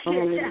direct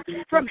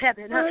hit from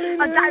heaven.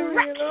 A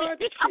direct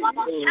hit.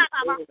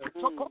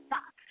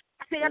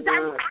 A direct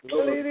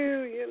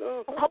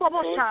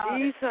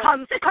hit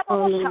comes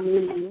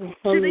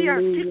to the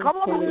earth.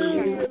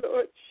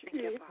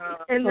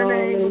 In the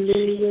name of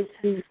Jesus,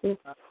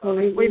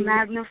 we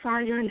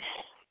magnify your name.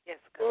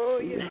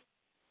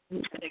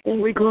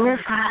 We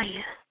glorify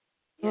you.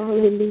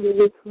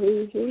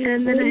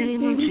 In the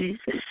name of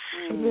Jesus.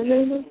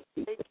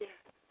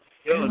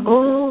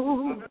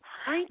 Oh,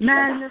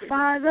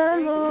 magnify the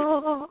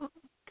Lord,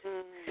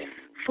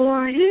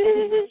 for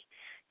he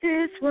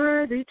is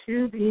worthy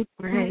to be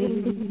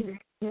praised.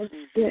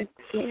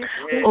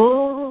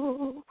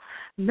 Oh,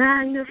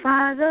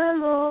 magnify the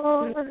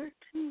Lord,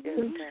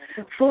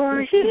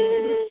 for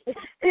he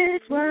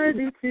is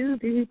worthy to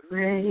be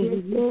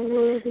praised.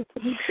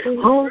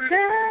 Hosanna,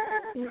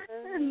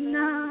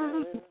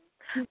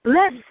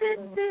 blessed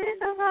be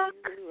the rock,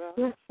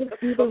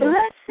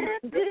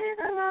 blessed be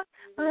the rock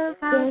of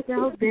our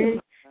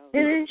salvation.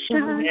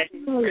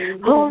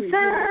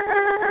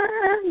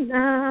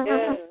 Hosanna,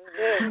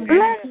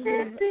 blessed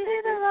be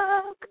the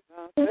rock,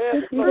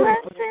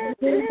 blessed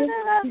be the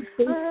rock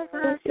of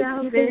our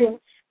salvation.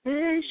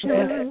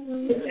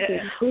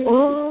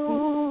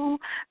 Oh,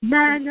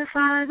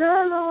 magnify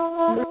the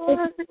Lord,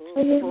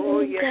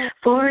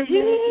 for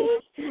he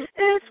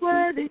is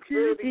worthy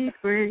to be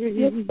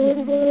praised.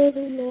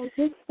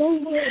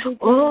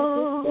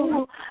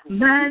 Oh,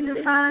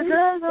 magnify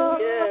the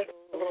Lord,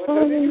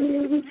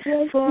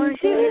 for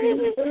he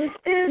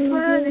is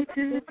worthy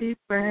to be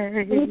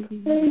praised.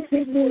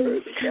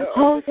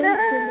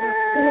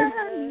 Hosanna,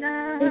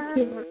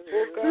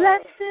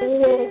 blessed be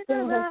the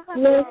rock,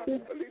 blessed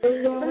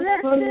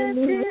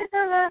be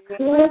the rock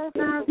of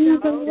our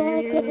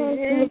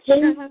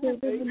salvation.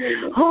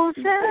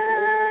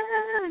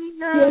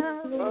 Hosanna,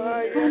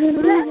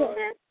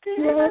 blessed be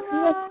the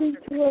rock,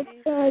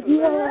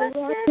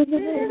 blessed be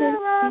the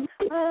rock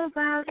of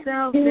our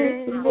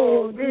salvation.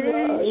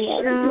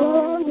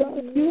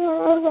 You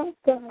are a rock,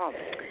 God.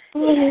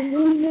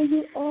 Hallelujah.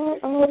 You are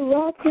a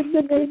rock in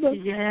the name of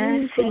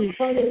Jesus.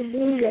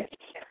 Hallelujah.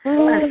 A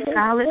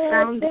solid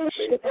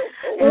foundation.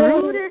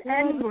 Rooted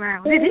and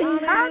grounded.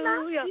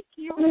 Hallelujah.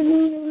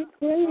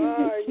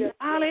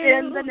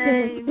 In the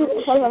name of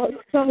Jesus.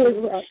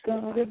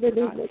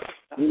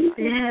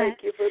 Thank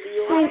you for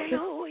the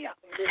Hallelujah.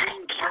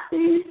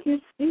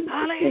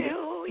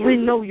 Hallelujah. We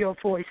know your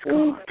voice,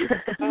 God.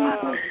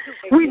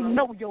 We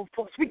know your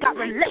voice. We got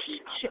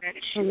relationship.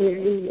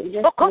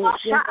 Hallelujah. Oh, come on,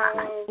 shout.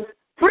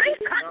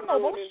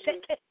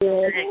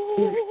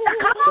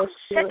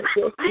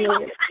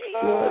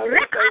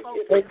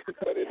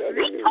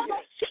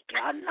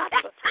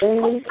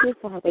 Thank you,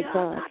 Father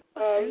God.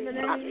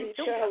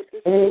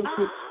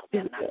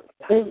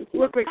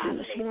 We're grateful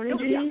this morning,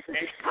 Jesus.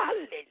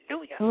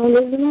 Hallelujah.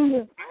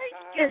 Hallelujah.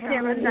 Is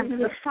there enough?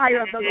 The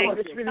fire of the Lord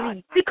is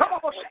released.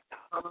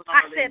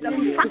 I said the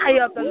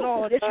fire of the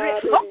Lord is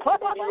released.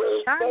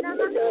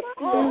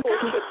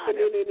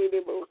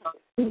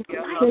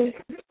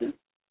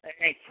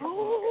 Thank you.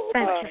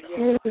 Thank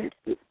you.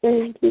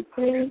 Thank you,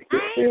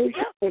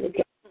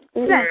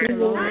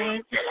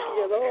 Lord.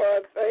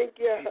 Thank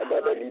you.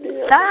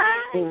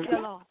 Thank you,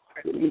 Lord.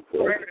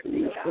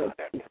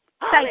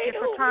 Thank you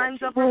for times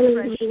of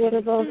refreshing. What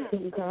an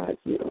awesome God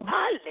you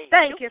are.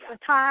 Thank you for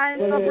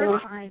times of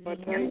refining.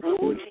 Thank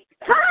you.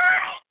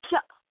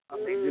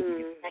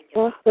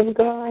 Awesome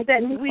God.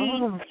 That we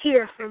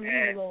hear from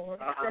you, Lord.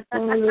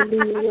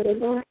 Hallelujah. What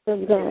an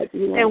awesome God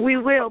you are. And we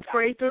will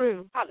pray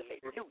through.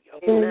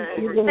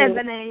 In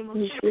the name of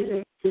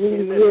Jesus.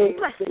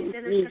 Bless these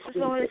intercessors,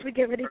 Lord, as we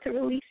get ready to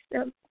release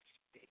them.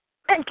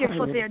 Thank you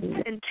for their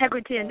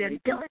integrity and their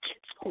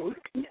diligence, Lord.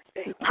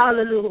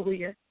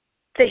 Hallelujah.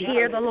 To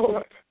hear the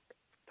Lord.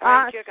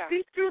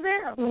 Speak through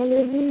them.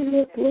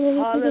 Hallelujah.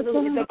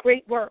 Hallelujah. The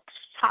great works.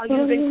 How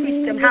you've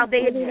increased them. How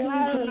they have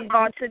been,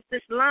 God, since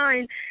this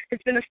line has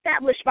been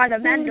established by the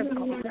man of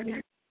God.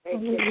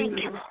 Thank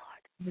you, Lord.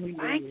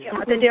 Thank you.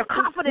 That they're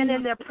confident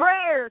in their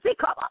prayers.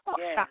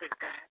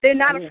 They're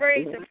not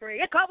afraid to pray.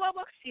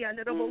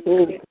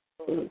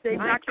 They're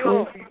not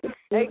chosen.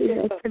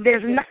 And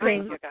there's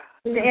nothing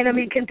the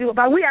enemy can do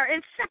about it. We are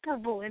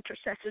inseparable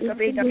intercessors of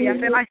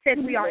AWF. And I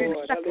said we are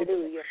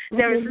inseparable.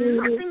 There is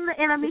nothing the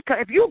enemy can.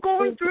 If you're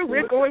going through,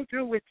 we're going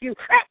through with you. If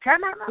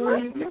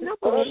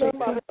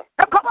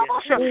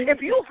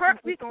you hurt,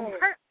 we're going to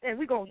hurt and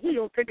we're going to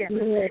heal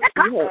together.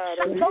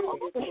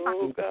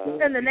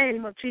 In the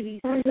name of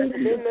Jesus. Because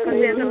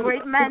there's a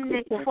great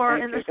mandate for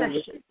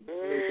intercession.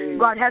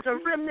 God has a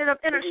remnant of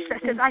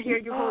intercessors. I hear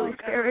you, Holy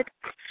Spirit.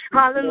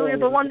 Hallelujah.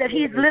 The one that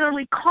He's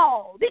literally called.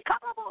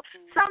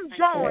 Some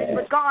join,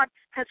 but God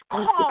has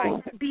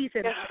called these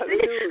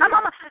intercessors.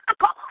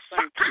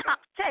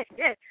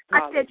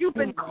 I said you've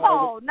been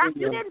called. Not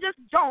you didn't just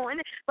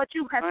join, but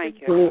you have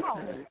been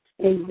called.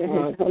 He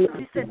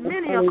said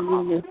many are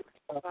called.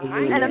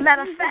 And a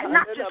matter of fact,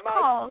 not just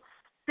called,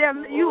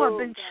 you have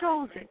been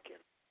chosen.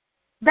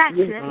 That's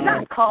it.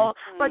 Not called,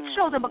 but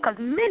chosen, because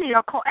many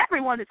are called.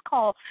 Everyone is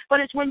called. But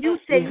it's when you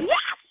say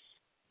yes,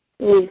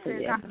 He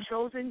says, I've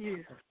chosen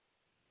you.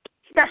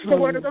 That's the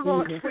word of the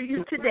Lord for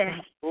you today.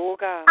 Oh,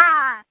 God.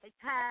 I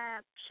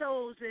have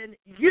chosen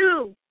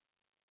you.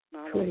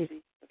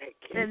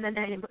 In the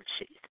name of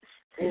Jesus.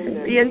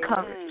 Be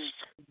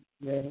encouraged.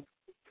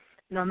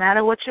 No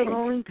matter what you're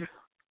going through,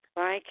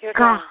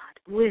 God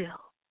will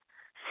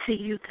see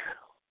you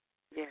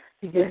through.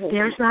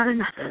 There's not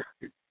another.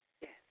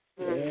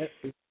 Hallelujah.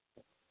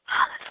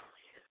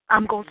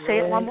 I'm going to say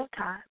it one more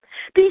time.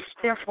 Be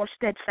therefore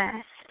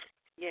steadfast.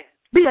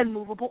 Be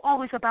unmovable,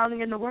 always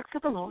abounding in the works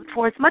of the Lord,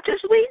 for as much as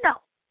we know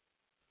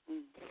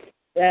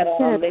that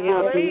our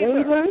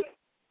labor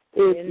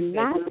is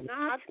not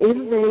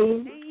in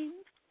vain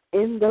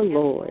in the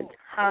Lord.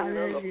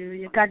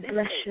 Hallelujah. God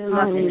bless you.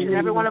 Love each and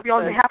every one of you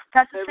on behalf of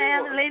Pastor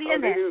Sam and Lady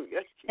Annette.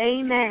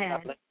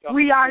 Amen.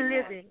 We are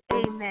living.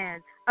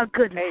 Amen. A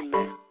good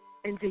life.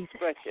 In Jesus.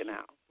 Bless you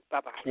now.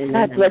 Bye-bye.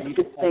 God bless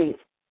you,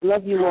 saints.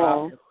 Love you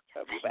all.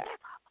 Love you back.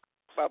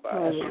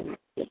 Bye-bye.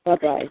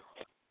 Bye-bye.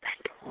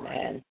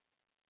 Amen.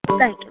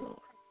 Thank you, Lord.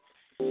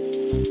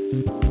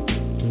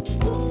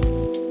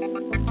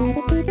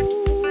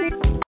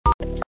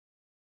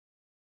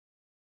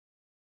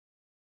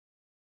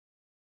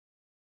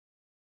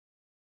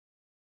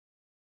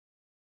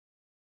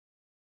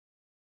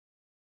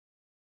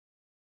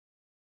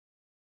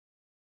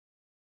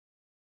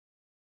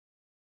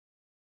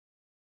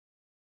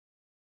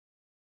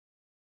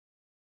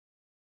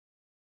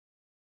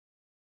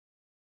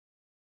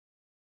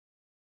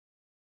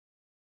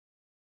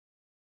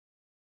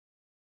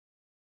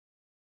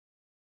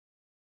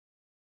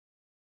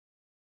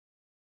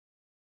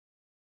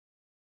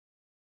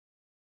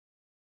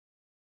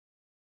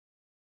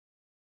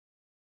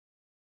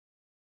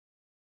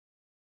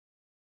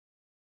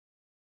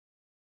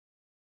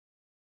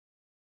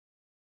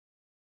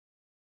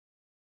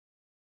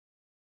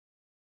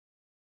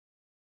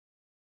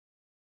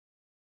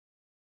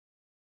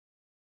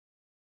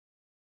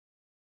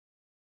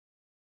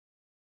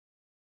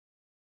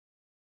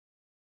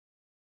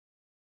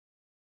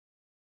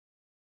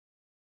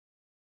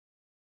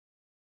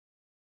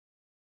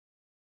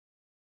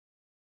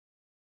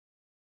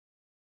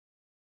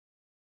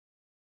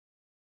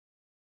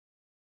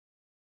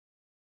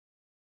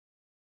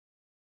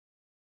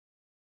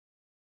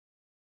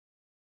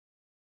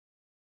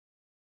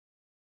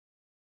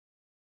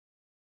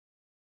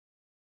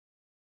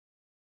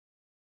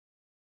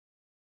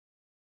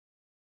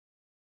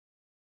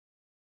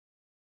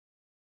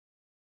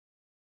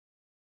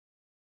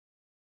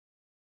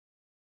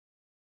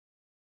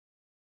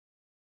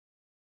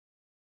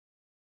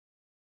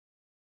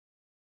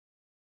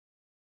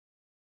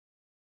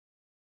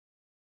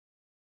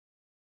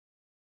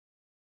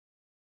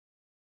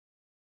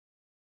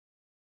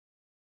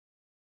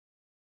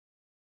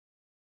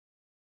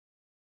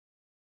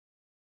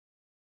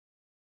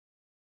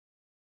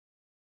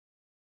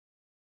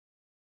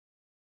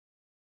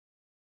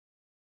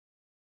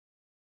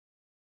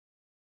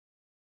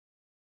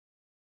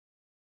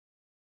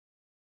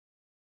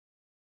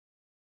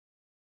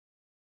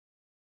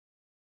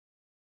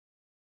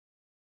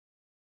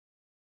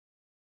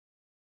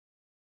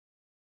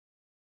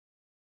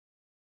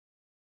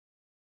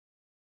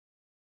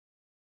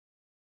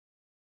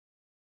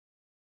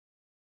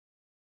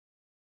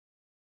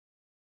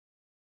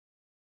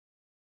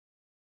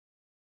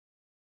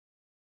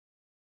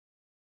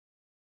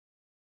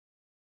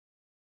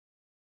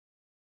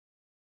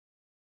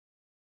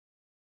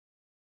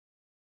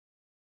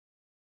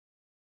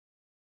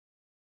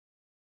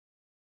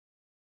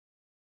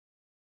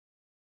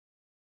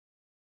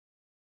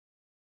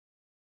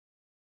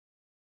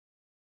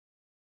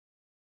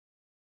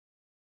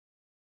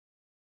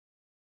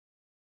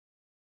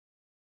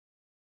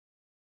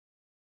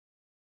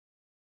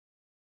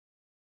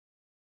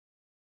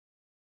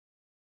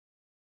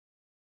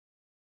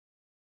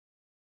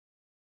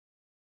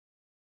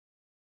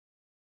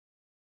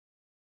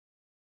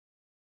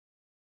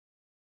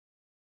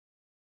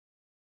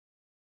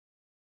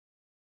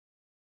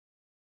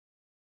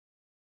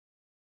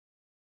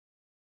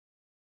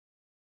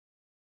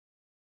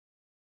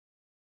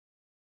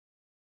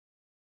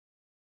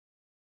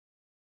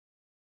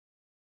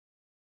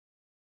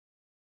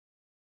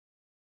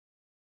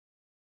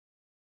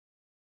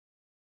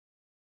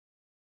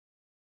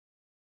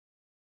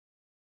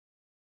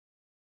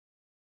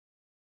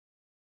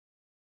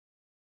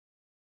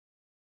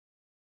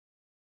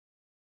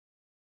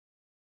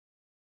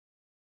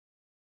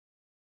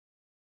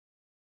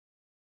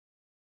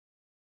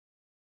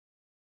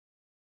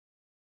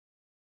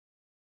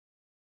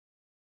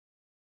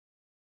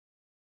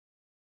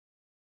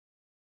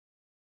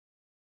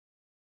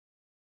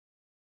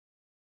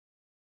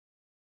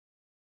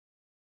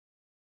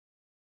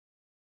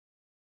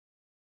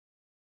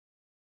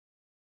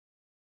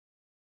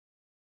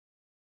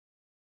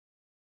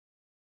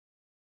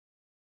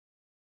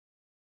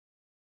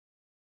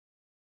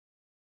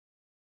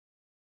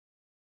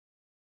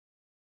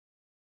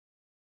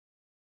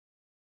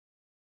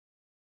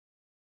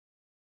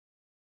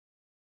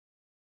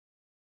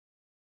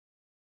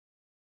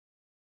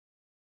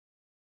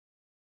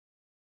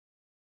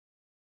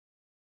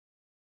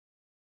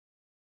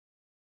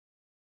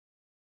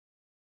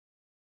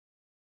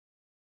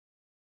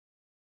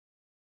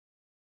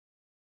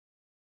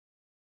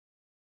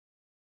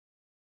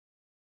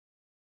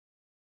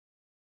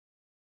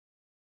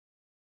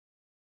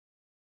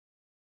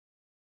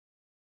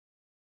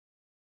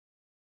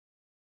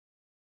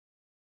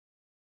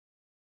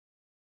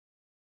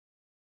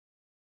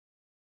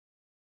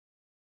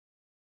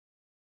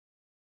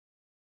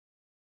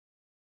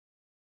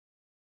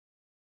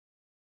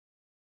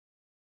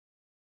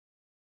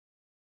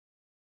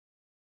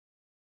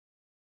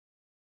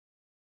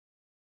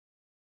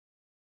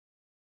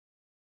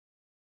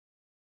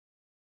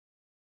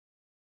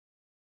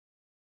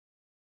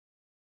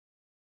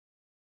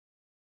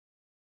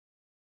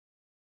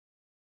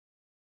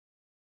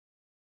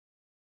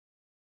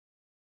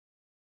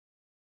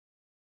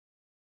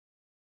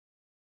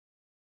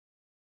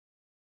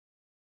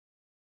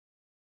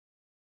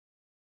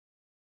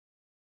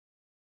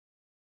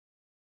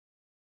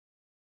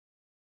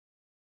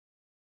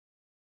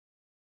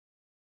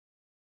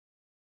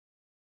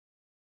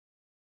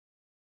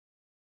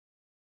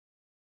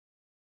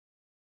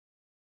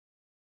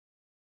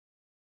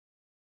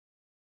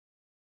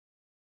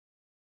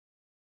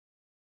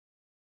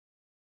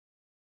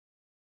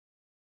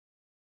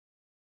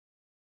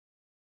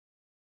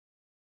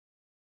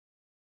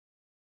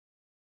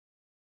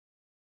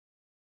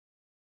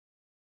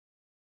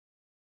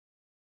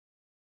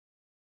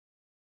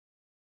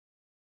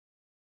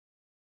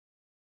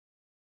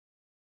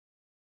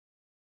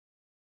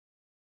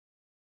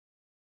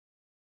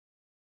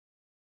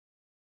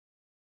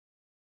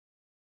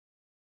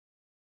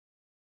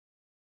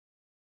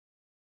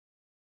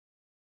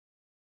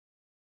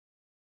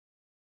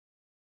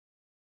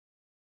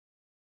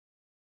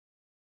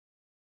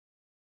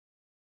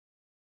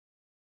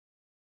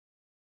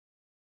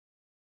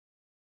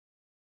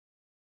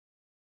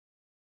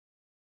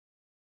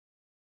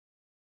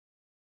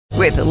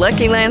 With the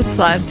Lucky Land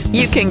Slots,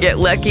 you can get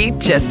lucky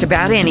just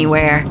about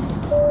anywhere.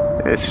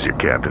 This is your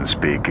captain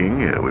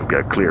speaking. We've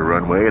got clear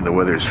runway and the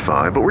weather's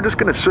fine, but we're just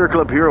going to circle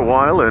up here a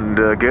while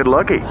and get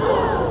lucky.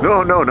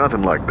 No,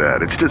 nothing like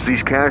that. It's just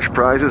these cash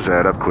prizes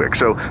add up quick.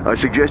 So I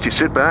suggest you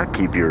sit back,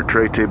 keep your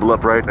tray table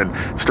upright, and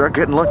start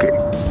getting lucky.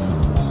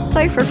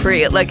 Play for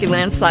free at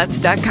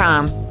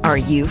LuckyLandSlots.com. Are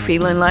you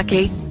feeling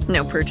lucky?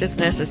 No purchase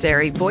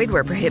necessary. Void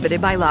where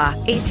prohibited by law.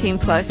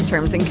 18+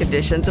 terms and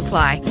conditions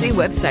apply. See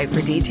website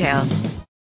for details.